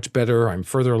doing so much better, I'm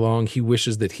further along. He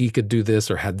wishes that he could do this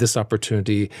or had this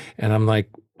opportunity. And I'm like,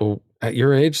 well, at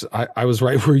your age, I was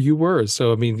right where you were.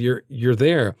 So, I mean, you're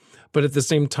there. But at the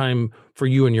same time, for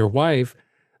you and your wife,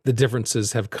 the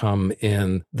differences have come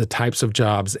in the types of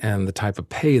jobs and the type of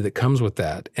pay that comes with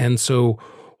that. And so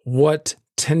what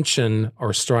tension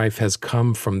or strife has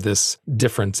come from this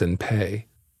difference in pay?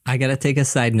 I got to take a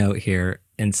side note here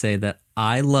and say that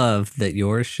I love that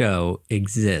your show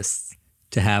exists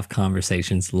to have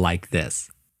conversations like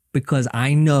this, because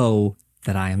I know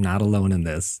that I am not alone in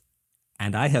this,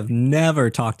 and I have never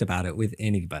talked about it with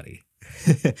anybody.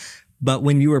 But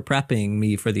when you were prepping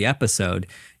me for the episode,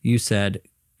 you said,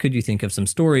 could you think of some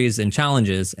stories and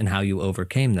challenges and how you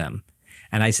overcame them?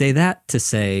 And I say that to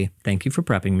say, thank you for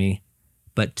prepping me.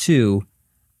 But two,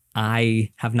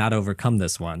 I have not overcome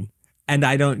this one. And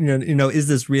I don't, is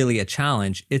this really a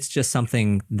challenge? It's just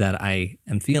something that I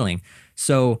am feeling.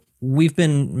 So we've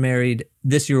been married.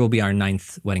 This year will be our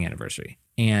 9th wedding anniversary.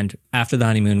 And after the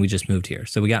honeymoon, we just moved here.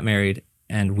 So we got married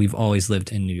and we've always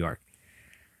lived in New York.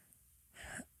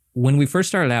 When we first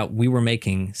started out, we were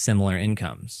making similar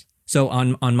incomes. So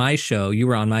on my show, you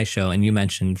were on my show and you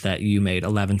mentioned that you made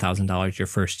 $11,000 your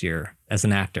first year as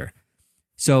an actor.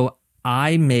 So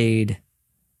I made,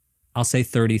 I'll say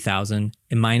 30,000.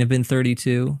 It might have been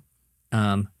 32.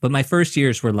 But my first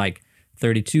years were like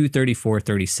 32, 34,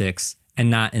 36, and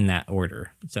not in that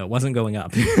order. So it wasn't going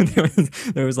up.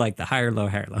 there was like the higher, low,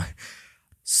 higher, low.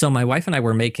 So my wife and I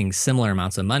were making similar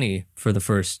amounts of money for the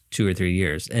first 2 or 3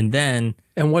 years. And then...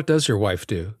 And what does your wife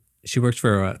do? She works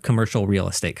for a commercial real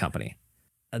estate company.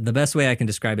 The best way I can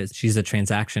describe it is she's a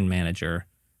transaction manager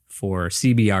for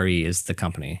CBRE is the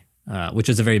company, which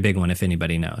is a very big one if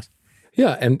anybody knows.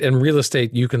 Yeah, and real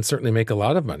estate, you can certainly make a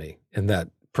lot of money in that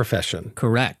profession.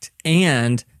 Correct.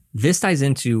 And this ties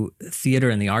into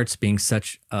theater and the arts being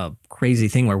such a crazy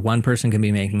thing where one person can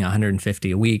be making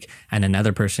 $150 a week and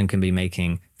another person can be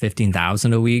making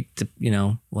 $15,000 a week,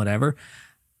 to, whatever.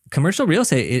 Commercial real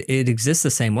estate, it exists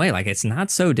the same way. Like, it's not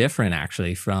so different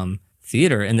actually from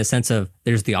theater in the sense of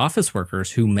there's the office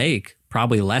workers who make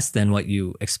probably less than what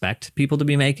you expect people to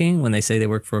be making when they say they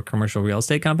work for a commercial real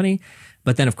estate company.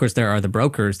 But then, of course, there are the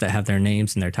brokers that have their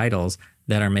names and their titles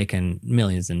that are making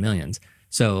millions and millions.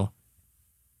 So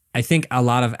I think a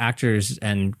lot of actors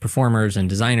and performers and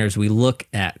designers, we look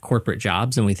at corporate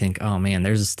jobs and we think, oh man,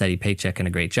 there's a steady paycheck and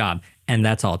a great job. And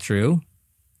that's all true.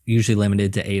 Usually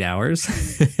limited to 8 hours.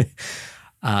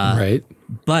 Right.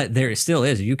 But there still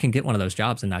is. You can get one of those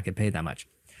jobs and not get paid that much.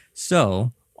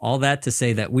 So all that to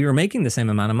say that we were making the same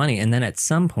amount of money. And then at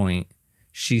some point,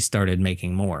 she started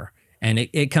making more. And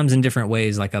it comes in different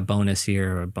ways, like a bonus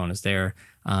here or a bonus there.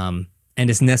 And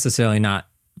it's necessarily not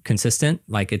consistent.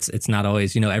 Like it's not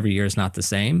always, every year is not the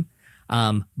same.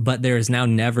 But there has now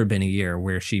never been a year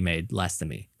where she made less than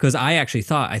me. Because I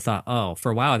thought, oh,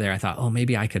 for a while there, I thought, oh,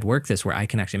 maybe I could work this where I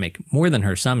can actually make more than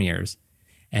her some years.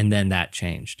 And then that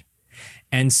changed.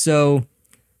 And so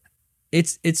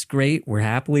it's great. We're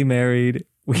happily married.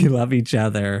 We love each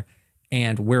other.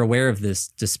 And we're aware of this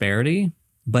disparity.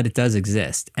 but it does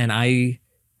exist. And I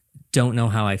don't know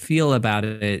how I feel about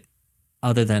it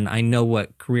other than I know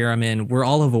what career I'm in. We're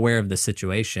all aware of the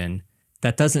situation.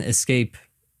 That doesn't escape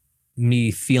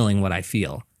me feeling what I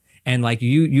feel. And like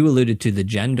you alluded to the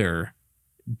gender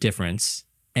difference,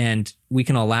 and we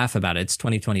can all laugh about it. It's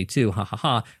 2022, ha ha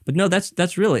ha. But no,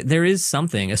 that's really, there is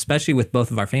something, especially with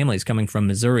both of our families coming from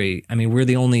Missouri. I mean, we're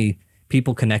the only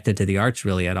people connected to the arts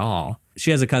really at all.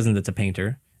 She has a cousin that's a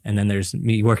painter, and then there's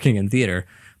me working in theater.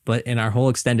 But in our whole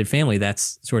extended family,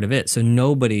 that's sort of it. So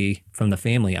nobody from the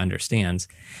family understands.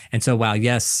 And so while,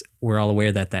 yes, we're all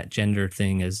aware that that gender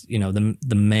thing is,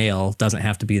 the male doesn't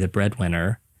have to be the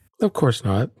breadwinner. Of course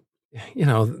not.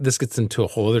 This gets into a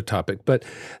whole other topic, but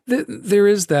there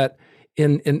is that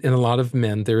in a lot of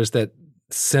men, there is that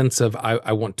sense of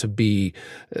I want to be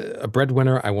a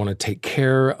breadwinner. I want to take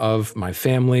care of my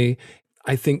family.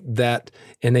 I think that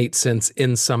innate sense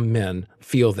in some men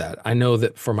feel that. I know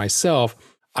that for myself,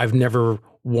 I've never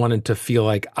wanted to feel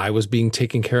like I was being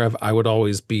taken care of. I would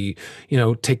always be,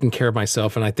 taking care of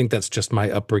myself. And I think that's just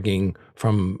my upbringing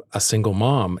from a single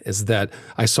mom, is that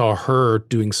I saw her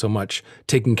doing so much,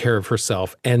 taking care of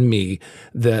herself and me,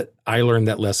 that I learned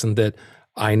that lesson that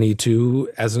I need to,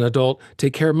 as an adult,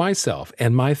 take care of myself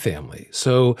and my family.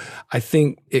 So I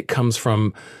think it comes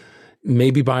from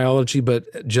maybe biology, but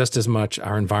just as much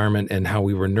our environment and how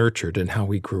we were nurtured and how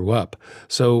we grew up.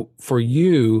 So for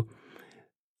you,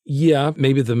 yeah,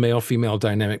 maybe the male-female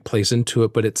dynamic plays into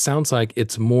it, but it sounds like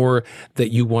it's more that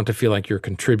you want to feel like you're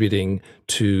contributing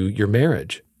to your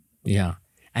marriage. Yeah.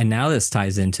 And now this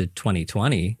ties into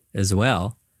 2020 as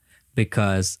well,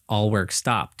 because all work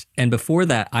stopped. And before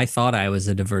that, I thought I was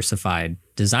a diversified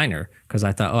designer, because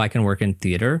I thought, I can work in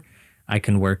theater, I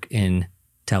can work in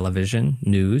television,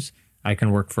 news, I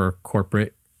can work for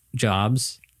corporate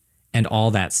jobs, and all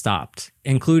that stopped,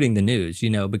 including the news,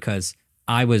 because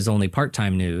I was only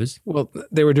part-time news. Well,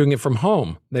 they were doing it from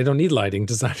home. They don't need lighting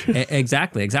designers.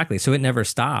 Exactly. So it never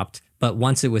stopped. But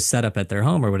once it was set up at their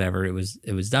home or whatever, it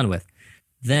was done with.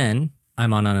 Then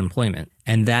I'm on unemployment,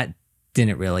 and that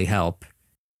didn't really help.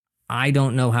 I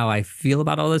don't know how I feel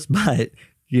about all this, but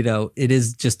it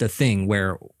is just a thing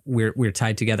where we're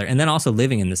tied together. And then also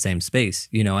living in the same space.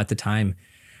 At the time,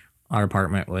 our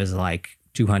apartment was like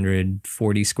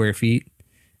 240 square feet.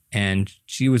 And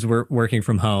she was working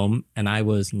from home, and I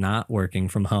was not working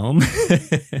from home.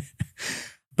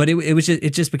 But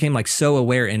it just became like so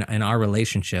aware in our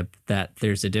relationship that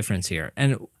there's a difference here.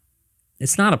 And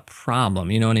it's not a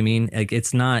problem, you know what I mean? Like,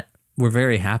 it's not, we're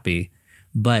very happy,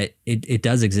 but it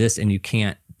does exist, and you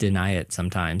can't deny it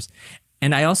sometimes.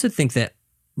 And I also think that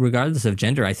regardless of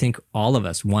gender, I think all of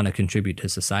us want to contribute to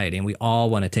society, and we all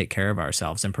want to take care of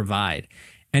ourselves and provide.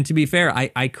 And to be fair,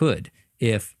 I could,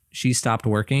 if she stopped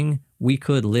working, we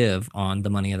could live on the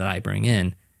money that I bring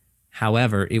in.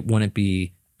 However, it wouldn't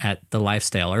be at the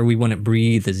lifestyle, or we wouldn't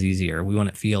breathe as easier. We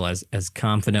wouldn't feel as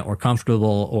confident or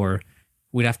comfortable, or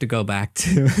we'd have to go back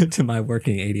to my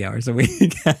working 80 hours a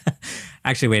week.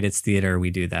 Actually, wait, it's theater.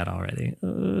 We do that already.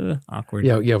 Awkward.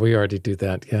 Yeah, we already do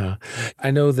that. Yeah.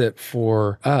 I know that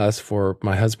for us, for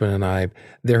my husband and I,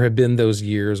 there have been those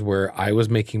years where I was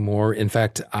making more. In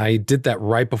fact, I did that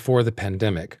right before the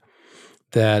pandemic,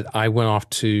 that I went off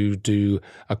to do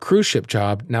a cruise ship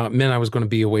job. Now, it meant I was going to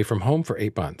be away from home for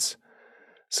 8 months.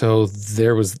 So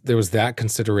there was that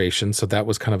consideration. So that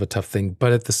was kind of a tough thing.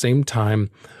 But at the same time,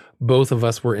 both of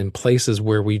us were in places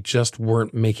where we just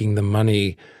weren't making the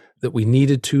money that we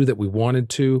needed to, that we wanted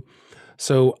to.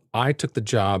 So I took the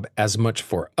job as much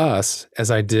for us as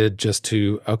I did just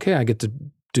to, I get to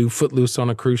do Footloose on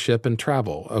a cruise ship and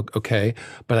travel. Okay.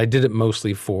 But I did it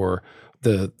mostly for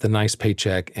the nice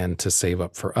paycheck and to save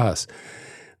up for us.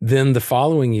 Then the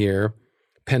following year,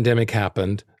 pandemic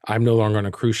happened. I'm no longer on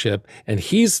a cruise ship, and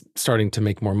he's starting to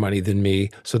make more money than me.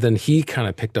 So then he kind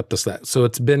of picked up the slack. So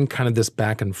it's been kind of this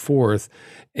back and forth.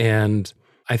 And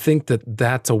I think that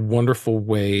that's a wonderful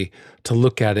way to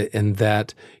look at it, in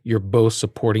that you're both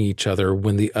supporting each other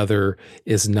when the other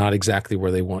is not exactly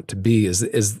where they want to be. Is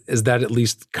that at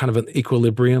least kind of an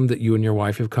equilibrium that you and your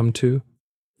wife have come to?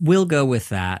 We'll go with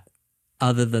that.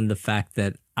 Other than the fact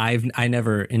that I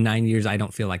never, in 9 years, I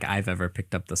don't feel like I've ever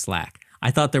picked up the slack.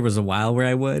 I thought there was a while where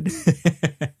I would,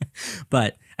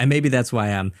 and maybe that's why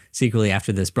I'm secretly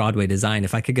after this Broadway design.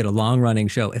 If I could get a long running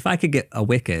show, if I could get a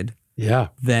Wicked,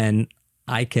 then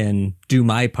I can do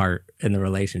my part in the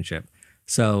relationship.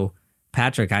 So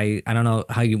Patrick, I don't know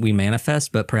how we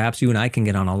manifest, but perhaps you and I can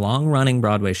get on a long running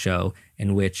Broadway show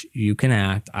in which you can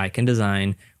act, I can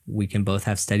design, we can both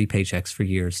have steady paychecks for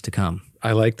years to come.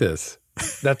 I like this.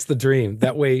 That's the dream.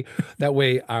 That way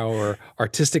our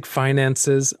artistic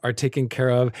finances are taken care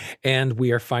of and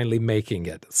we are finally making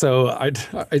it. So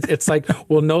it's like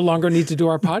we'll no longer need to do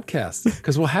our podcast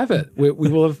because we'll have it. We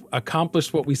will have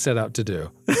accomplished what we set out to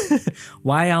do.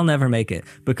 Why I'll never make it?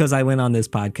 Because I went on this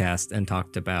podcast and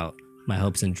talked about my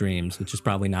hopes and dreams, which is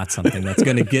probably not something that's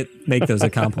going to make those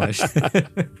accomplished. Right.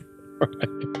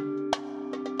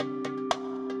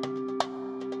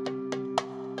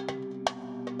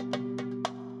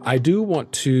 I do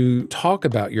want to talk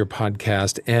about your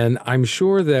podcast, and I'm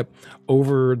sure that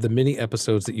over the many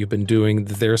episodes that you've been doing,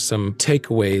 there's some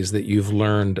takeaways that you've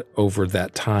learned over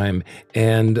that time.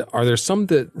 And are there some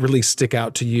that really stick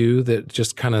out to you that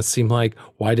just kind of seem like,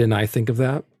 why didn't I think of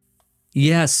that?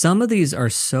 Yeah, some of these are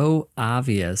so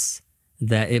obvious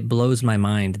that it blows my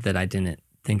mind that I didn't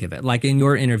think of it. Like in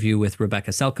your interview with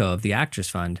Rebecca Selko of the Actors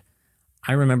Fund,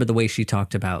 I remember the way she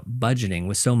talked about budgeting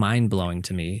was so mind-blowing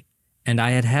to me. And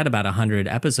I had about 100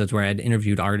 episodes where I had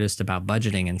interviewed artists about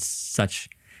budgeting and such.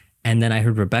 And then I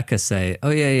heard Rebecca say,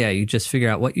 oh, yeah, you just figure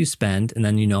out what you spend and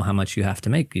then you know how much you have to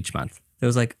make each month. It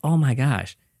was like, oh my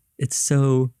gosh, it's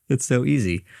so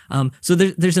easy. So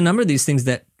there's a number of these things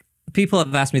that people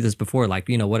have asked me this before, like,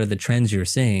 what are the trends you're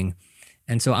seeing?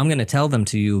 And so I'm going to tell them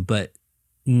to you, but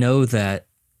know that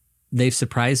they've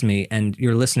surprised me and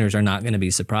your listeners are not going to be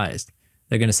surprised.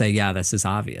 They're going to say, yeah, this is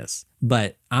obvious.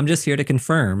 But I'm just here to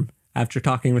confirm after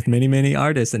talking with many, many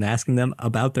artists and asking them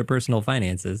about their personal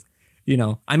finances.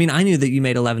 I knew that you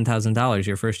made $11,000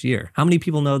 your first year. How many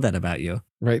people know that about you?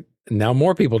 Right. Now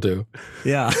more people do.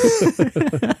 Yeah.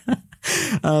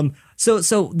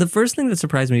 So the first thing that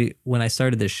surprised me when I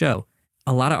started this show,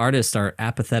 a lot of artists are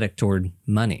apathetic toward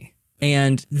money.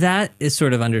 And that is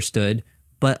sort of understood,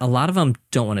 but a lot of them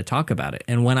don't want to talk about it.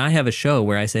 And when I have a show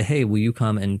where I say, hey, will you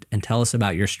come and tell us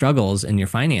about your struggles and your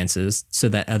finances so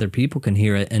that other people can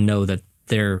hear it and know that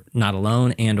they're not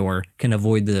alone and or can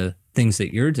avoid the things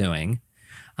that you're doing,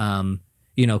 can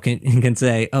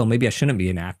say, oh, maybe I shouldn't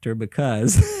be an actor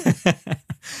because,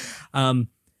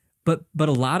 but a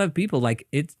lot of people, like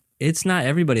it's not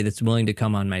everybody that's willing to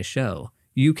come on my show.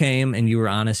 You came and you were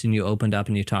honest and you opened up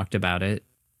and you talked about it,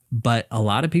 but a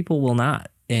lot of people will not.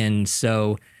 And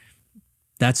so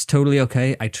that's totally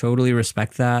okay. I totally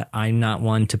respect that. I'm not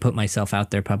one to put myself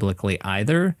out there publicly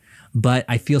either, but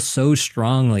I feel so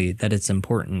strongly that it's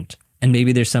important. And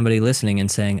maybe there's somebody listening and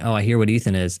saying, oh, I hear what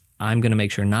Ethan is. I'm going to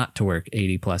make sure not to work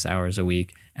 80 plus hours a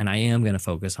week. And I am going to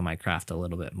focus on my craft a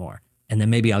little bit more. And then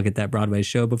maybe I'll get that Broadway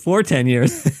show before 10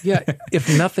 years. Yeah.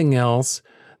 If nothing else,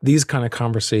 these kind of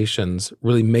conversations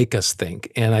really make us think.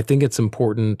 And I think it's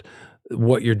important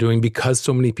what you're doing because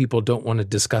so many people don't want to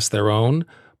discuss their own,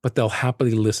 but they'll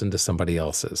happily listen to somebody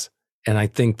else's. And I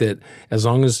think that as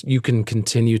long as you can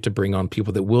continue to bring on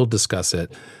people that will discuss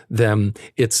it, then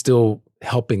it's still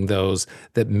helping those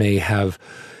that may have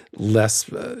less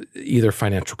either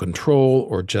financial control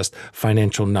or just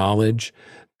financial knowledge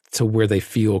to where they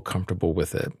feel comfortable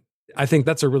with it. I think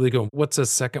that's a really good one. What's a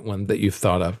second one that you've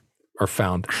thought of or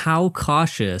found? How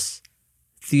cautious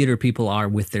theater people are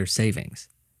with their savings.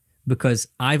 Because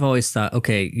I've always thought,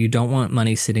 okay, you don't want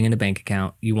money sitting in a bank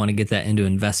account. You want to get that into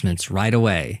investments right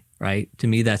away, right? To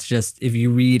me, that's just, if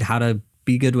you read How to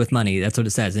Be Good with Money, that's what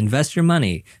it says. Invest your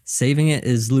money. Saving it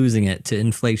is losing it to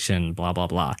inflation, blah, blah,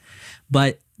 blah.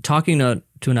 But talking to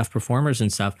enough performers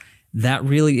and stuff, that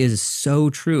really is so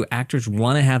true. Actors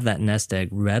want to have that nest egg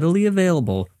readily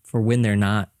available for when they're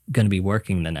not going to be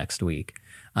working the next week.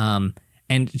 And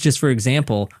just for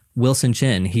example, Wilson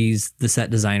Chin, he's the set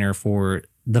designer for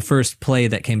the first play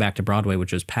that came back to Broadway,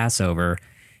 which was Passover.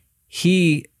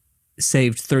 He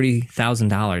saved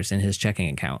 $30,000 in his checking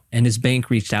account, and his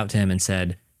bank reached out to him and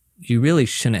said, you really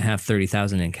shouldn't have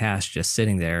 $30,000 in cash just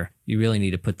sitting there. You really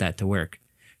need to put that to work.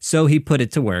 So he put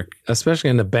it to work.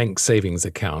 Especially in the bank savings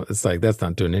account. It's like, that's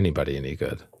not doing anybody any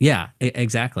good. Yeah,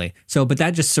 exactly. So, but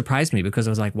that just surprised me because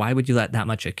I was like, why would you let that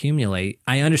much accumulate?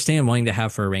 I understand wanting to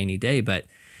have for a rainy day, but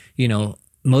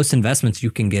most investments you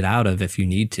can get out of if you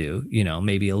need to,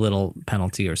 maybe a little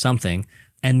penalty or something.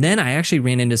 And then I actually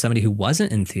ran into somebody who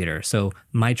wasn't in theater. So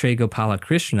Maitre Gopala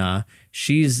Krishna,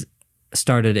 she's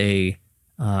started a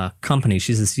company.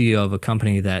 She's the CEO of a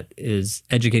company that is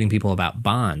educating people about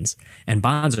bonds. And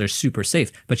bonds are super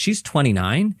safe. But she's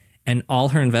 29 and all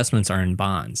her investments are in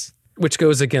bonds. Which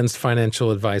goes against financial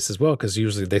advice as well, because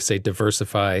usually they say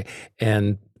diversify.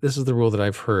 And this is the rule that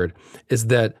I've heard, is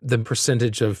that the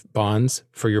percentage of bonds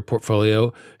for your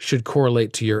portfolio should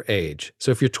correlate to your age.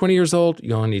 So if you're 20 years old,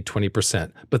 you only need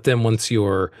 20%. But then once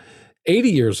you're 80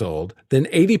 years old, then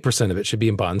 80% of it should be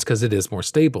in bonds because it is more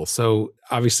stable. So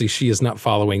obviously she is not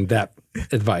following that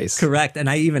advice. Correct. And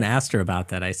I even asked her about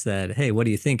that. I said, hey, what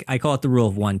do you think? I call it the rule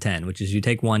of 110, which is you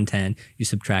take 110, you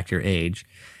subtract your age,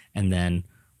 and then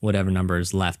whatever number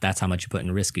is left, that's how much you put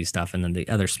in risky stuff. And then the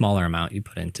other smaller amount you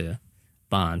put into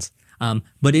bonds.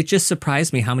 But it just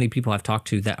surprised me how many people I've talked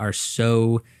to that are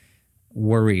so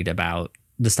worried about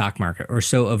the stock market or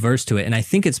so averse to it. And I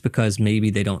think it's because maybe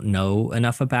they don't know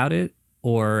enough about it,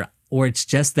 or it's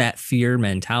just that fear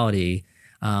mentality.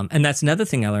 And that's another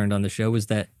thing I learned on the show was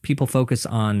that people focus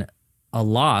on a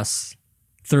loss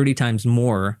 30 times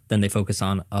more than they focus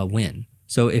on a win.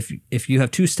 So if you have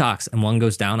two stocks and one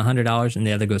goes down $100 and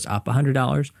the other goes up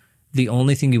 $100, the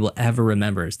only thing you will ever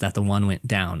remember is that the one went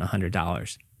down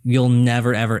 $100. You'll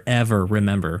never, ever, ever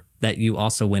remember that you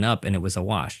also went up and it was a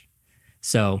wash.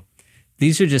 So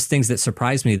these are just things that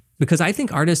surprise me because I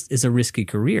think artist is a risky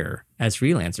career as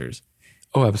freelancers.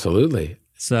 Oh, absolutely.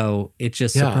 So it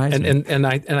just surprised me. And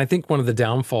I think one of the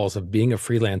downfalls of being a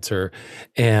freelancer,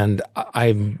 and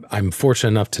I'm fortunate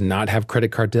enough to not have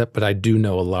credit card debt, but I do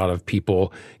know a lot of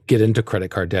people get into credit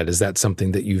card debt. Is that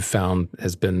something that you've found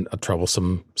has been a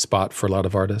troublesome spot for a lot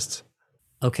of artists?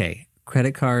 Okay.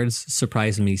 Credit cards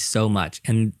surprise me so much.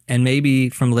 And maybe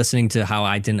from listening to how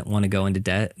I didn't want to go into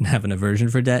debt and have an aversion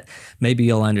for debt, maybe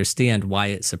you'll understand why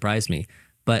it surprised me.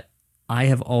 But I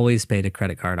have always paid a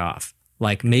credit card off.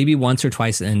 Like maybe once or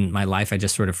twice in my life, I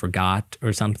just sort of forgot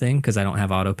or something because I don't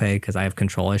have auto pay because I have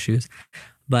control issues.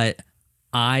 But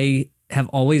I have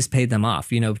always paid them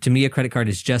off. You know, to me, a credit card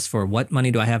is just for what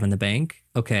money do I have in the bank?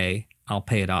 Okay, I'll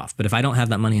pay it off. But if I don't have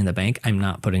that money in the bank, I'm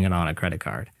not putting it on a credit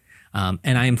card.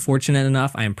 And I am fortunate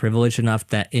enough, I am privileged enough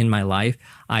that in my life,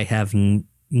 I have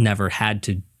never had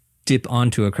to dip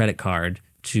onto a credit card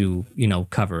to,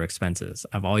 cover expenses.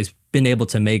 I've always been able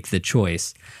to make the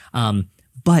choice.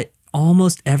 But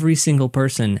almost every single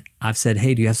person I've said,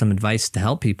 hey, do you have some advice to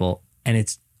help people? And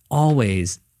it's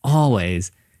always,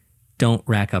 don't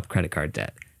rack up credit card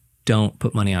debt. Don't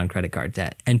put money on credit card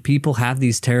debt. And people have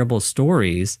these terrible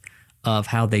stories of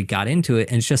how they got into it.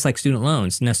 And it's just like student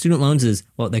loans. Now, student loans is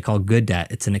what they call good debt.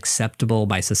 It's an acceptable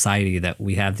by society that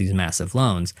we have these massive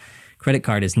loans. Credit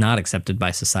card is not accepted by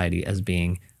society as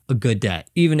being a good debt,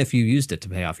 even if you used it to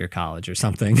pay off your college or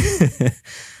something.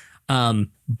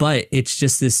 But it's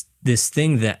just this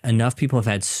thing that enough people have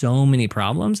had so many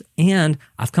problems. And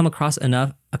I've come across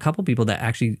a couple people that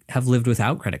actually have lived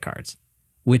without credit cards,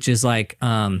 which is like...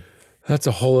 that's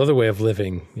a whole other way of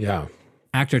living. Yeah.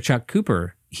 Actor Chuck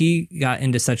Cooper, he got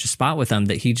into such a spot with them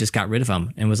that he just got rid of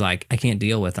them and was like, I can't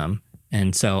deal with them.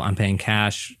 And so I'm paying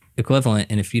cash equivalent.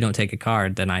 And if you don't take a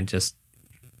card, then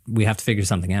we have to figure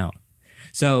something out.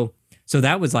 So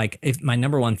that was like, if my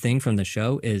number one thing from the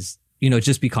show is,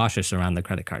 just be cautious around the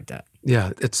credit card debt.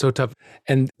 Yeah, it's so tough.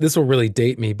 And this will really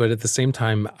date me, but at the same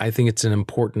time, I think it's an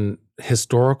important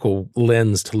historical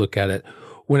lens to look at it.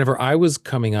 Whenever I was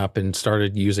coming up and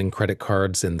started using credit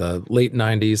cards in the late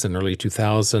 90s and early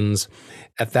 2000s,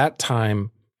 at that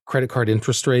time, credit card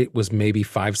interest rate was maybe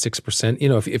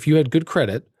 5-6%. If you had good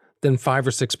credit, then 5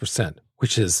 or 6%,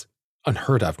 which is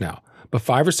unheard of now. But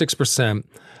 5 or 6%,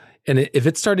 and if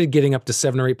it started getting up to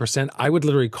 7 or 8%, I would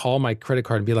literally call my credit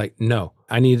card and be like, no,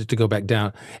 I need it to go back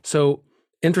down. So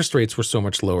interest rates were so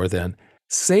much lower then.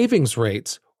 Savings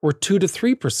rates were 2 to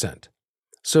 3%.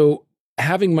 So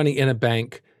having money in a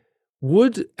bank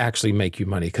would actually make you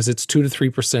money because it's 2 to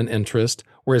 3% interest,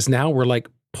 whereas now we're like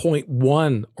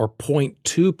 0.1 or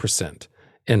 0.2%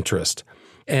 interest.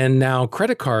 And now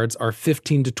credit cards are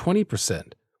 15 to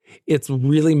 20%. It's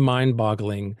really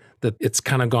mind-boggling that it's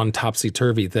kind of gone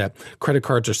topsy-turvy, that credit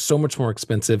cards are so much more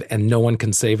expensive and no one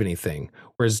can save anything.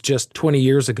 Whereas just 20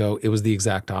 years ago, it was the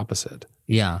exact opposite.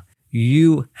 Yeah.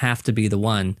 You have to be the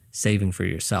one saving for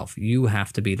yourself. You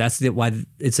have to be. That's why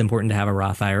it's important to have a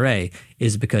Roth IRA,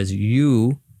 is because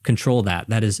you control that.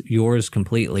 That is yours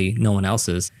completely, no one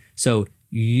else's. So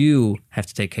you have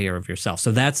to take care of yourself.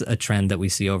 So that's a trend that we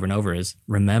see over and over is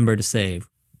remember to save.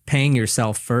 Paying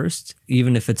yourself first,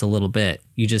 even if it's a little bit,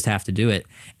 you just have to do it.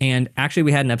 And actually,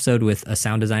 we had an episode with a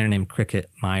sound designer named Cricket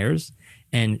Myers,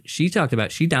 and she talked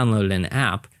about, she downloaded an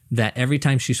app that every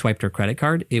time she swiped her credit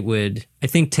card, it would, I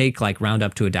think, take like round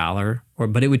up to $1,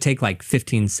 but it would take like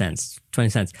 15 cents, 20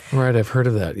 cents. Right, I've heard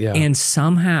of that, yeah. And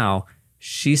somehow,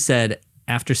 she said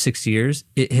after 6 years,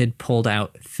 it had pulled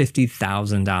out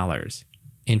 $50,000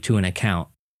 into an account.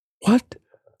 What?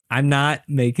 I'm not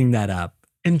making that up.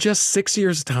 In just 6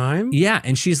 years' time? Yeah.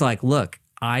 And she's like, look,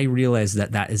 I realize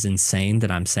that is insane that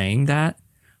I'm saying that,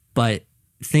 but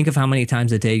think of how many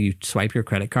times a day you swipe your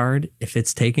credit card. If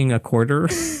it's taking a quarter,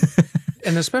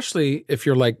 And especially if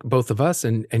you're like both of us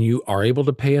and you are able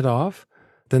to pay it off,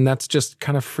 then that's just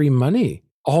kind of free money,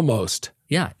 almost.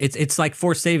 Yeah, it's like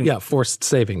forced savings. Yeah, forced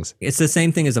savings. It's the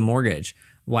same thing as a mortgage.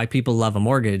 Why people love a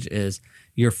mortgage is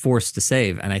you're forced to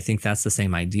save. And I think that's the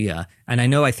same idea. And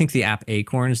I think the app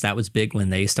Acorns, that was big when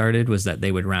they started, was that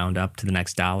they would round up to the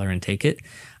next dollar and take it.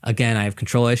 Again, I have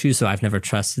control issues, so I've never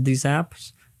trusted these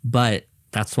apps. But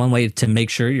that's one way to make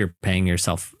sure you're paying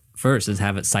yourself first, is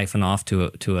have it siphon off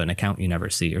to an account you never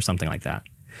see or something like that.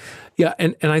 Yeah,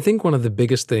 and I think one of the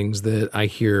biggest things that I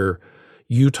hear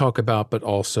you talk about, but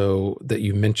also that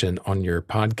you mention on your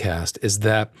podcast, is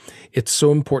that it's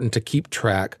so important to keep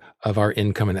track of our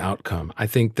income and outcome. I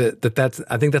think that's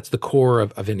the core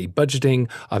of any budgeting,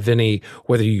 of any,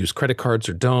 whether you use credit cards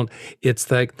or don't.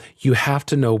 It's like you have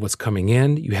to know what's coming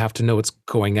in, you have to know what's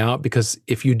going out, because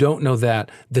if you don't know that,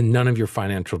 then none of your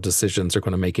financial decisions are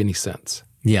going to make any sense.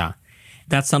 Yeah.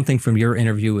 That's something from your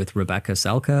interview with Rebecca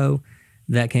Selko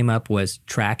that came up, was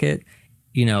track it.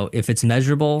 If it's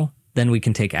measurable, then we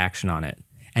can take action on it.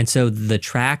 And so the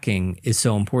tracking is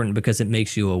so important because it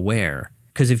makes you aware.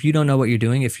 Because if you don't know what you're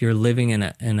doing, if you're living in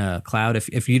a cloud,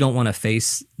 if you don't want to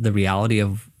face the reality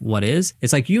of what is,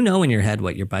 it's like in your head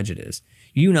what your budget is.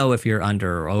 If you're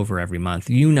under or over every month.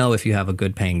 If you have a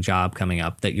good paying job coming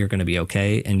up that you're going to be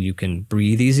okay and you can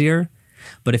breathe easier.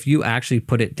 But if you actually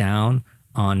put it down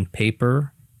on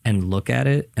paper and look at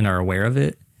it and are aware of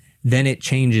it, then it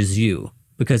changes you.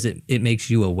 Because it makes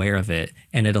you aware of it,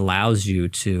 and it allows you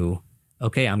to,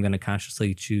 okay, I'm going to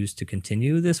consciously choose to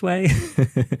continue this way,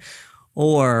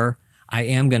 or I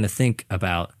am going to think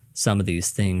about some of these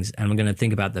things, and I'm going to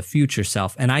think about the future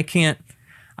self. And I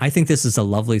think this is a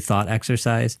lovely thought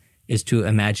exercise, is to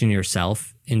imagine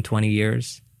yourself in 20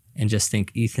 years and just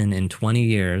think, Ethan, in 20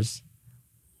 years,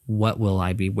 what will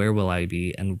I be? Where will I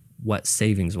be? And what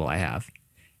savings will I have?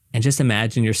 And just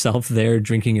imagine yourself there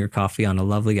drinking your coffee on a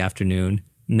lovely afternoon,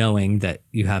 knowing that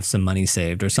you have some money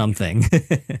saved or something.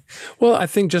 Well, I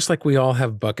think just like we all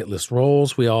have bucket list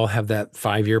roles, we all have that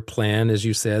 5-year plan, as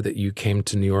you said, that you came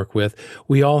to New York with.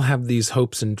 We all have these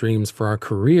hopes and dreams for our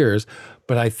careers.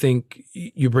 But I think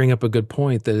you bring up a good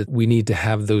point that we need to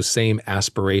have those same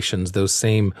aspirations, those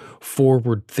same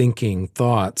forward-thinking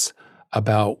thoughts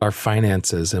about our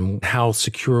finances and how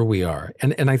secure we are.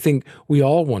 And I think we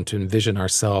all want to envision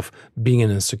ourselves being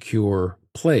in a secure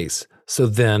place. So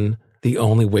then the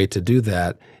only way to do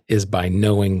that is by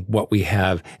knowing what we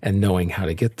have and knowing how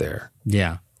to get there.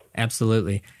 Yeah,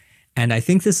 absolutely. And I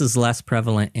think this is less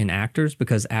prevalent in actors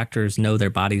because actors know their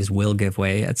bodies will give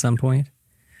way at some point.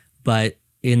 But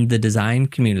in the design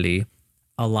community,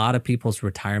 a lot of people's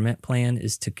retirement plan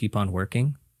is to keep on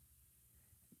working,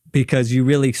 because you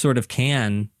really sort of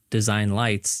can design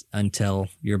lights until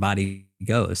your body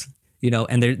goes,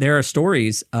 and there are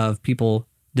stories of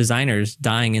designers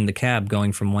dying in the cab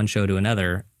going from one show to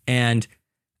another. And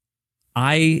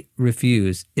I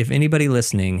refuse. If anybody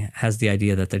listening has the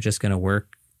idea that they're just going to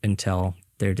work until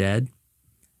they're dead,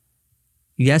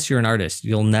 yes, you're an artist.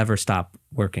 You'll never stop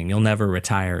working. You'll never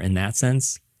retire in that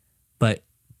sense. But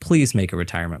please make a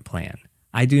retirement plan.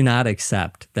 I do not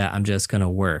accept that I'm just going to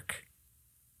work.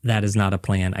 That is not a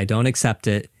plan. I don't accept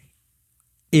it.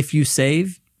 If you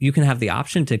save, you can have the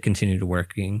option to continue to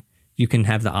working. You can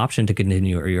have the option to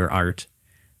continue your art,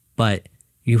 but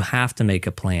you have to make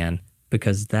a plan,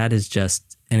 because that is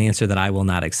just an answer that I will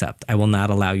not accept. I will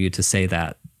not allow you to say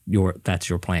that that's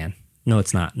your plan. No,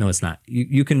 it's not. No, it's not.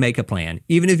 You can make a plan.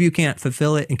 Even if you can't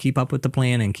fulfill it and keep up with the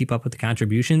plan and keep up with the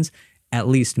contributions, at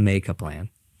least make a plan.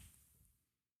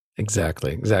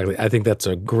 Exactly. I think that's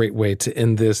a great way to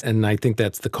end this. And I think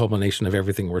that's the culmination of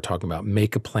everything we're talking about.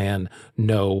 Make a plan,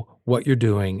 know what you're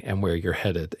doing and where you're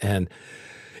headed. And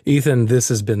Ethan, this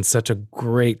has been such a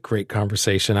great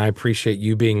conversation. I appreciate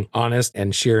you being honest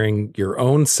and sharing your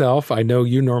own self. I know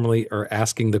you normally are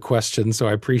asking the questions, so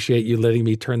I appreciate you letting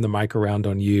me turn the mic around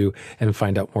on you and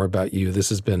find out more about you. This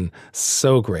has been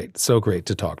so great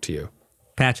to talk to you.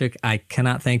 Patrick, I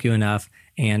cannot thank you enough.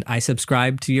 And I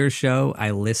subscribe to your show. I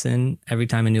listen every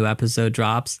time a new episode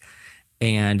drops.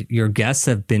 And your guests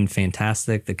have been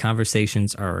fantastic. The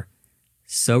conversations are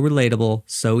so relatable,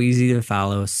 so easy to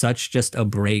follow, such just a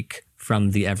break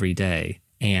from the everyday.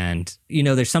 And,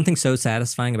 there's something so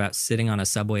satisfying about sitting on a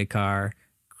subway car,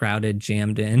 crowded,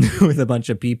 jammed in with a bunch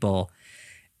of people,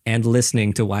 and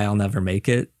listening to Why I'll Never Make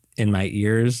It in my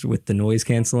ears with the noise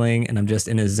canceling. And I'm just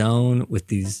in a zone with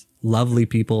these lovely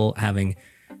people having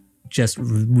just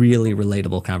really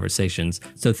relatable conversations.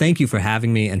 So thank you for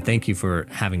having me, and thank you for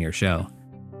having your show.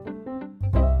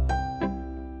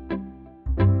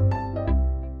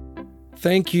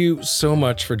 Thank you so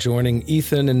much for joining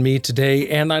Ethan and me today,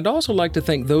 and I'd also like to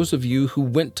thank those of you who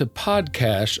went to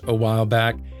Podcash a while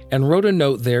back and wrote a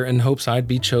note there in hopes I'd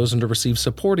be chosen to receive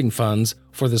supporting funds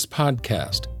for this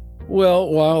podcast.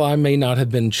 Well, while I may not have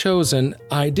been chosen,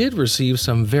 I did receive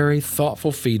some very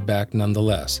thoughtful feedback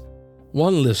nonetheless.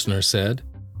 One listener said,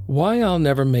 "Why I'll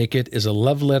Never Make It is a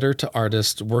love letter to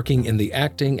artists working in the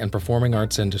acting and performing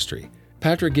arts industry.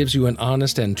 Patrick gives you an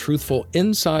honest and truthful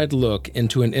inside look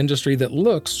into an industry that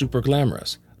looks super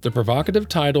glamorous. The provocative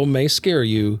title may scare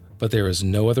you, but there is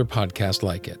no other podcast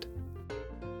like it."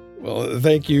 Well,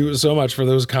 thank you so much for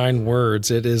those kind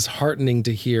words. It is heartening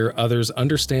to hear others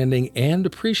understanding and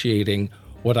appreciating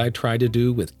what I try to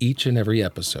do with each and every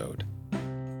episode.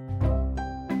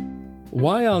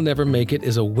 Why I'll Never Make It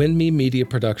is a WinMe media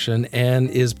production and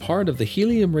is part of the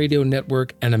Helium Radio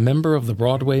Network and a member of the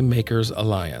Broadway Makers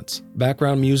Alliance.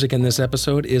 Background music in this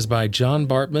episode is by John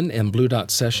Bartman and Blue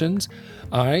Dot Sessions.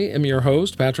 I am your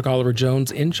host, Patrick Oliver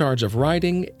Jones, in charge of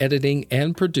writing, editing,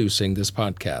 and producing this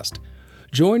podcast.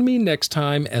 Join me next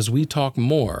time as we talk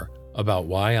more about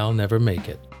Why I'll Never Make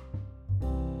It.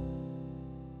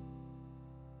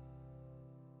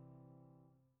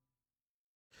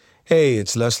 Hey,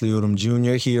 it's Leslie Odom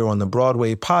Jr. here on the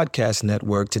Broadway Podcast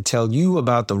Network to tell you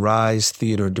about the Rise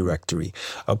Theater Directory,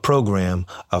 a program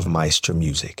of Maestro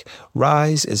Music.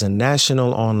 Rise is a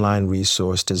national online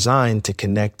resource designed to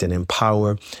connect and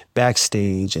empower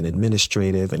backstage and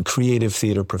administrative and creative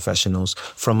theater professionals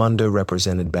from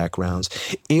underrepresented backgrounds.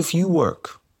 If you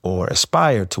work or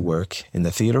aspire to work in the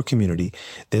theater community,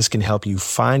 this can help you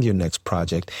find your next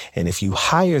project. And if you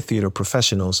hire theater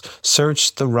professionals,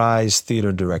 search the Rise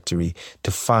Theater Directory to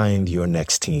find your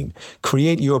next team.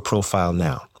 Create your profile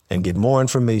now and get more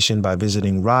information by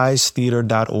visiting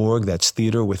risetheater.org. That's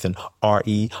theater with an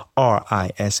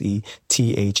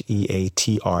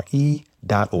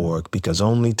RERISETHEATRE.org, because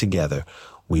only together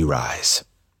we rise.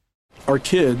 Our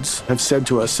kids have said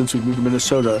to us since we moved to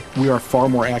Minnesota, we are far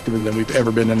more active than we've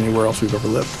ever been anywhere else we've ever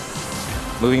lived.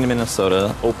 Moving to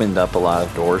Minnesota opened up a lot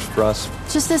of doors for us.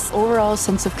 Just this overall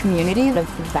sense of community, of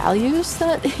values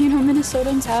that,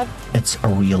 Minnesotans have. It's a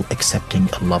real accepting,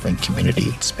 loving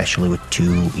community, especially with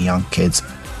two young kids.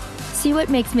 See what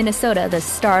makes Minnesota the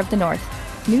star of the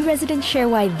North. New residents share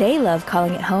why they love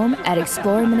calling it home at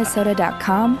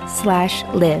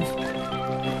exploreminnesota.com/live.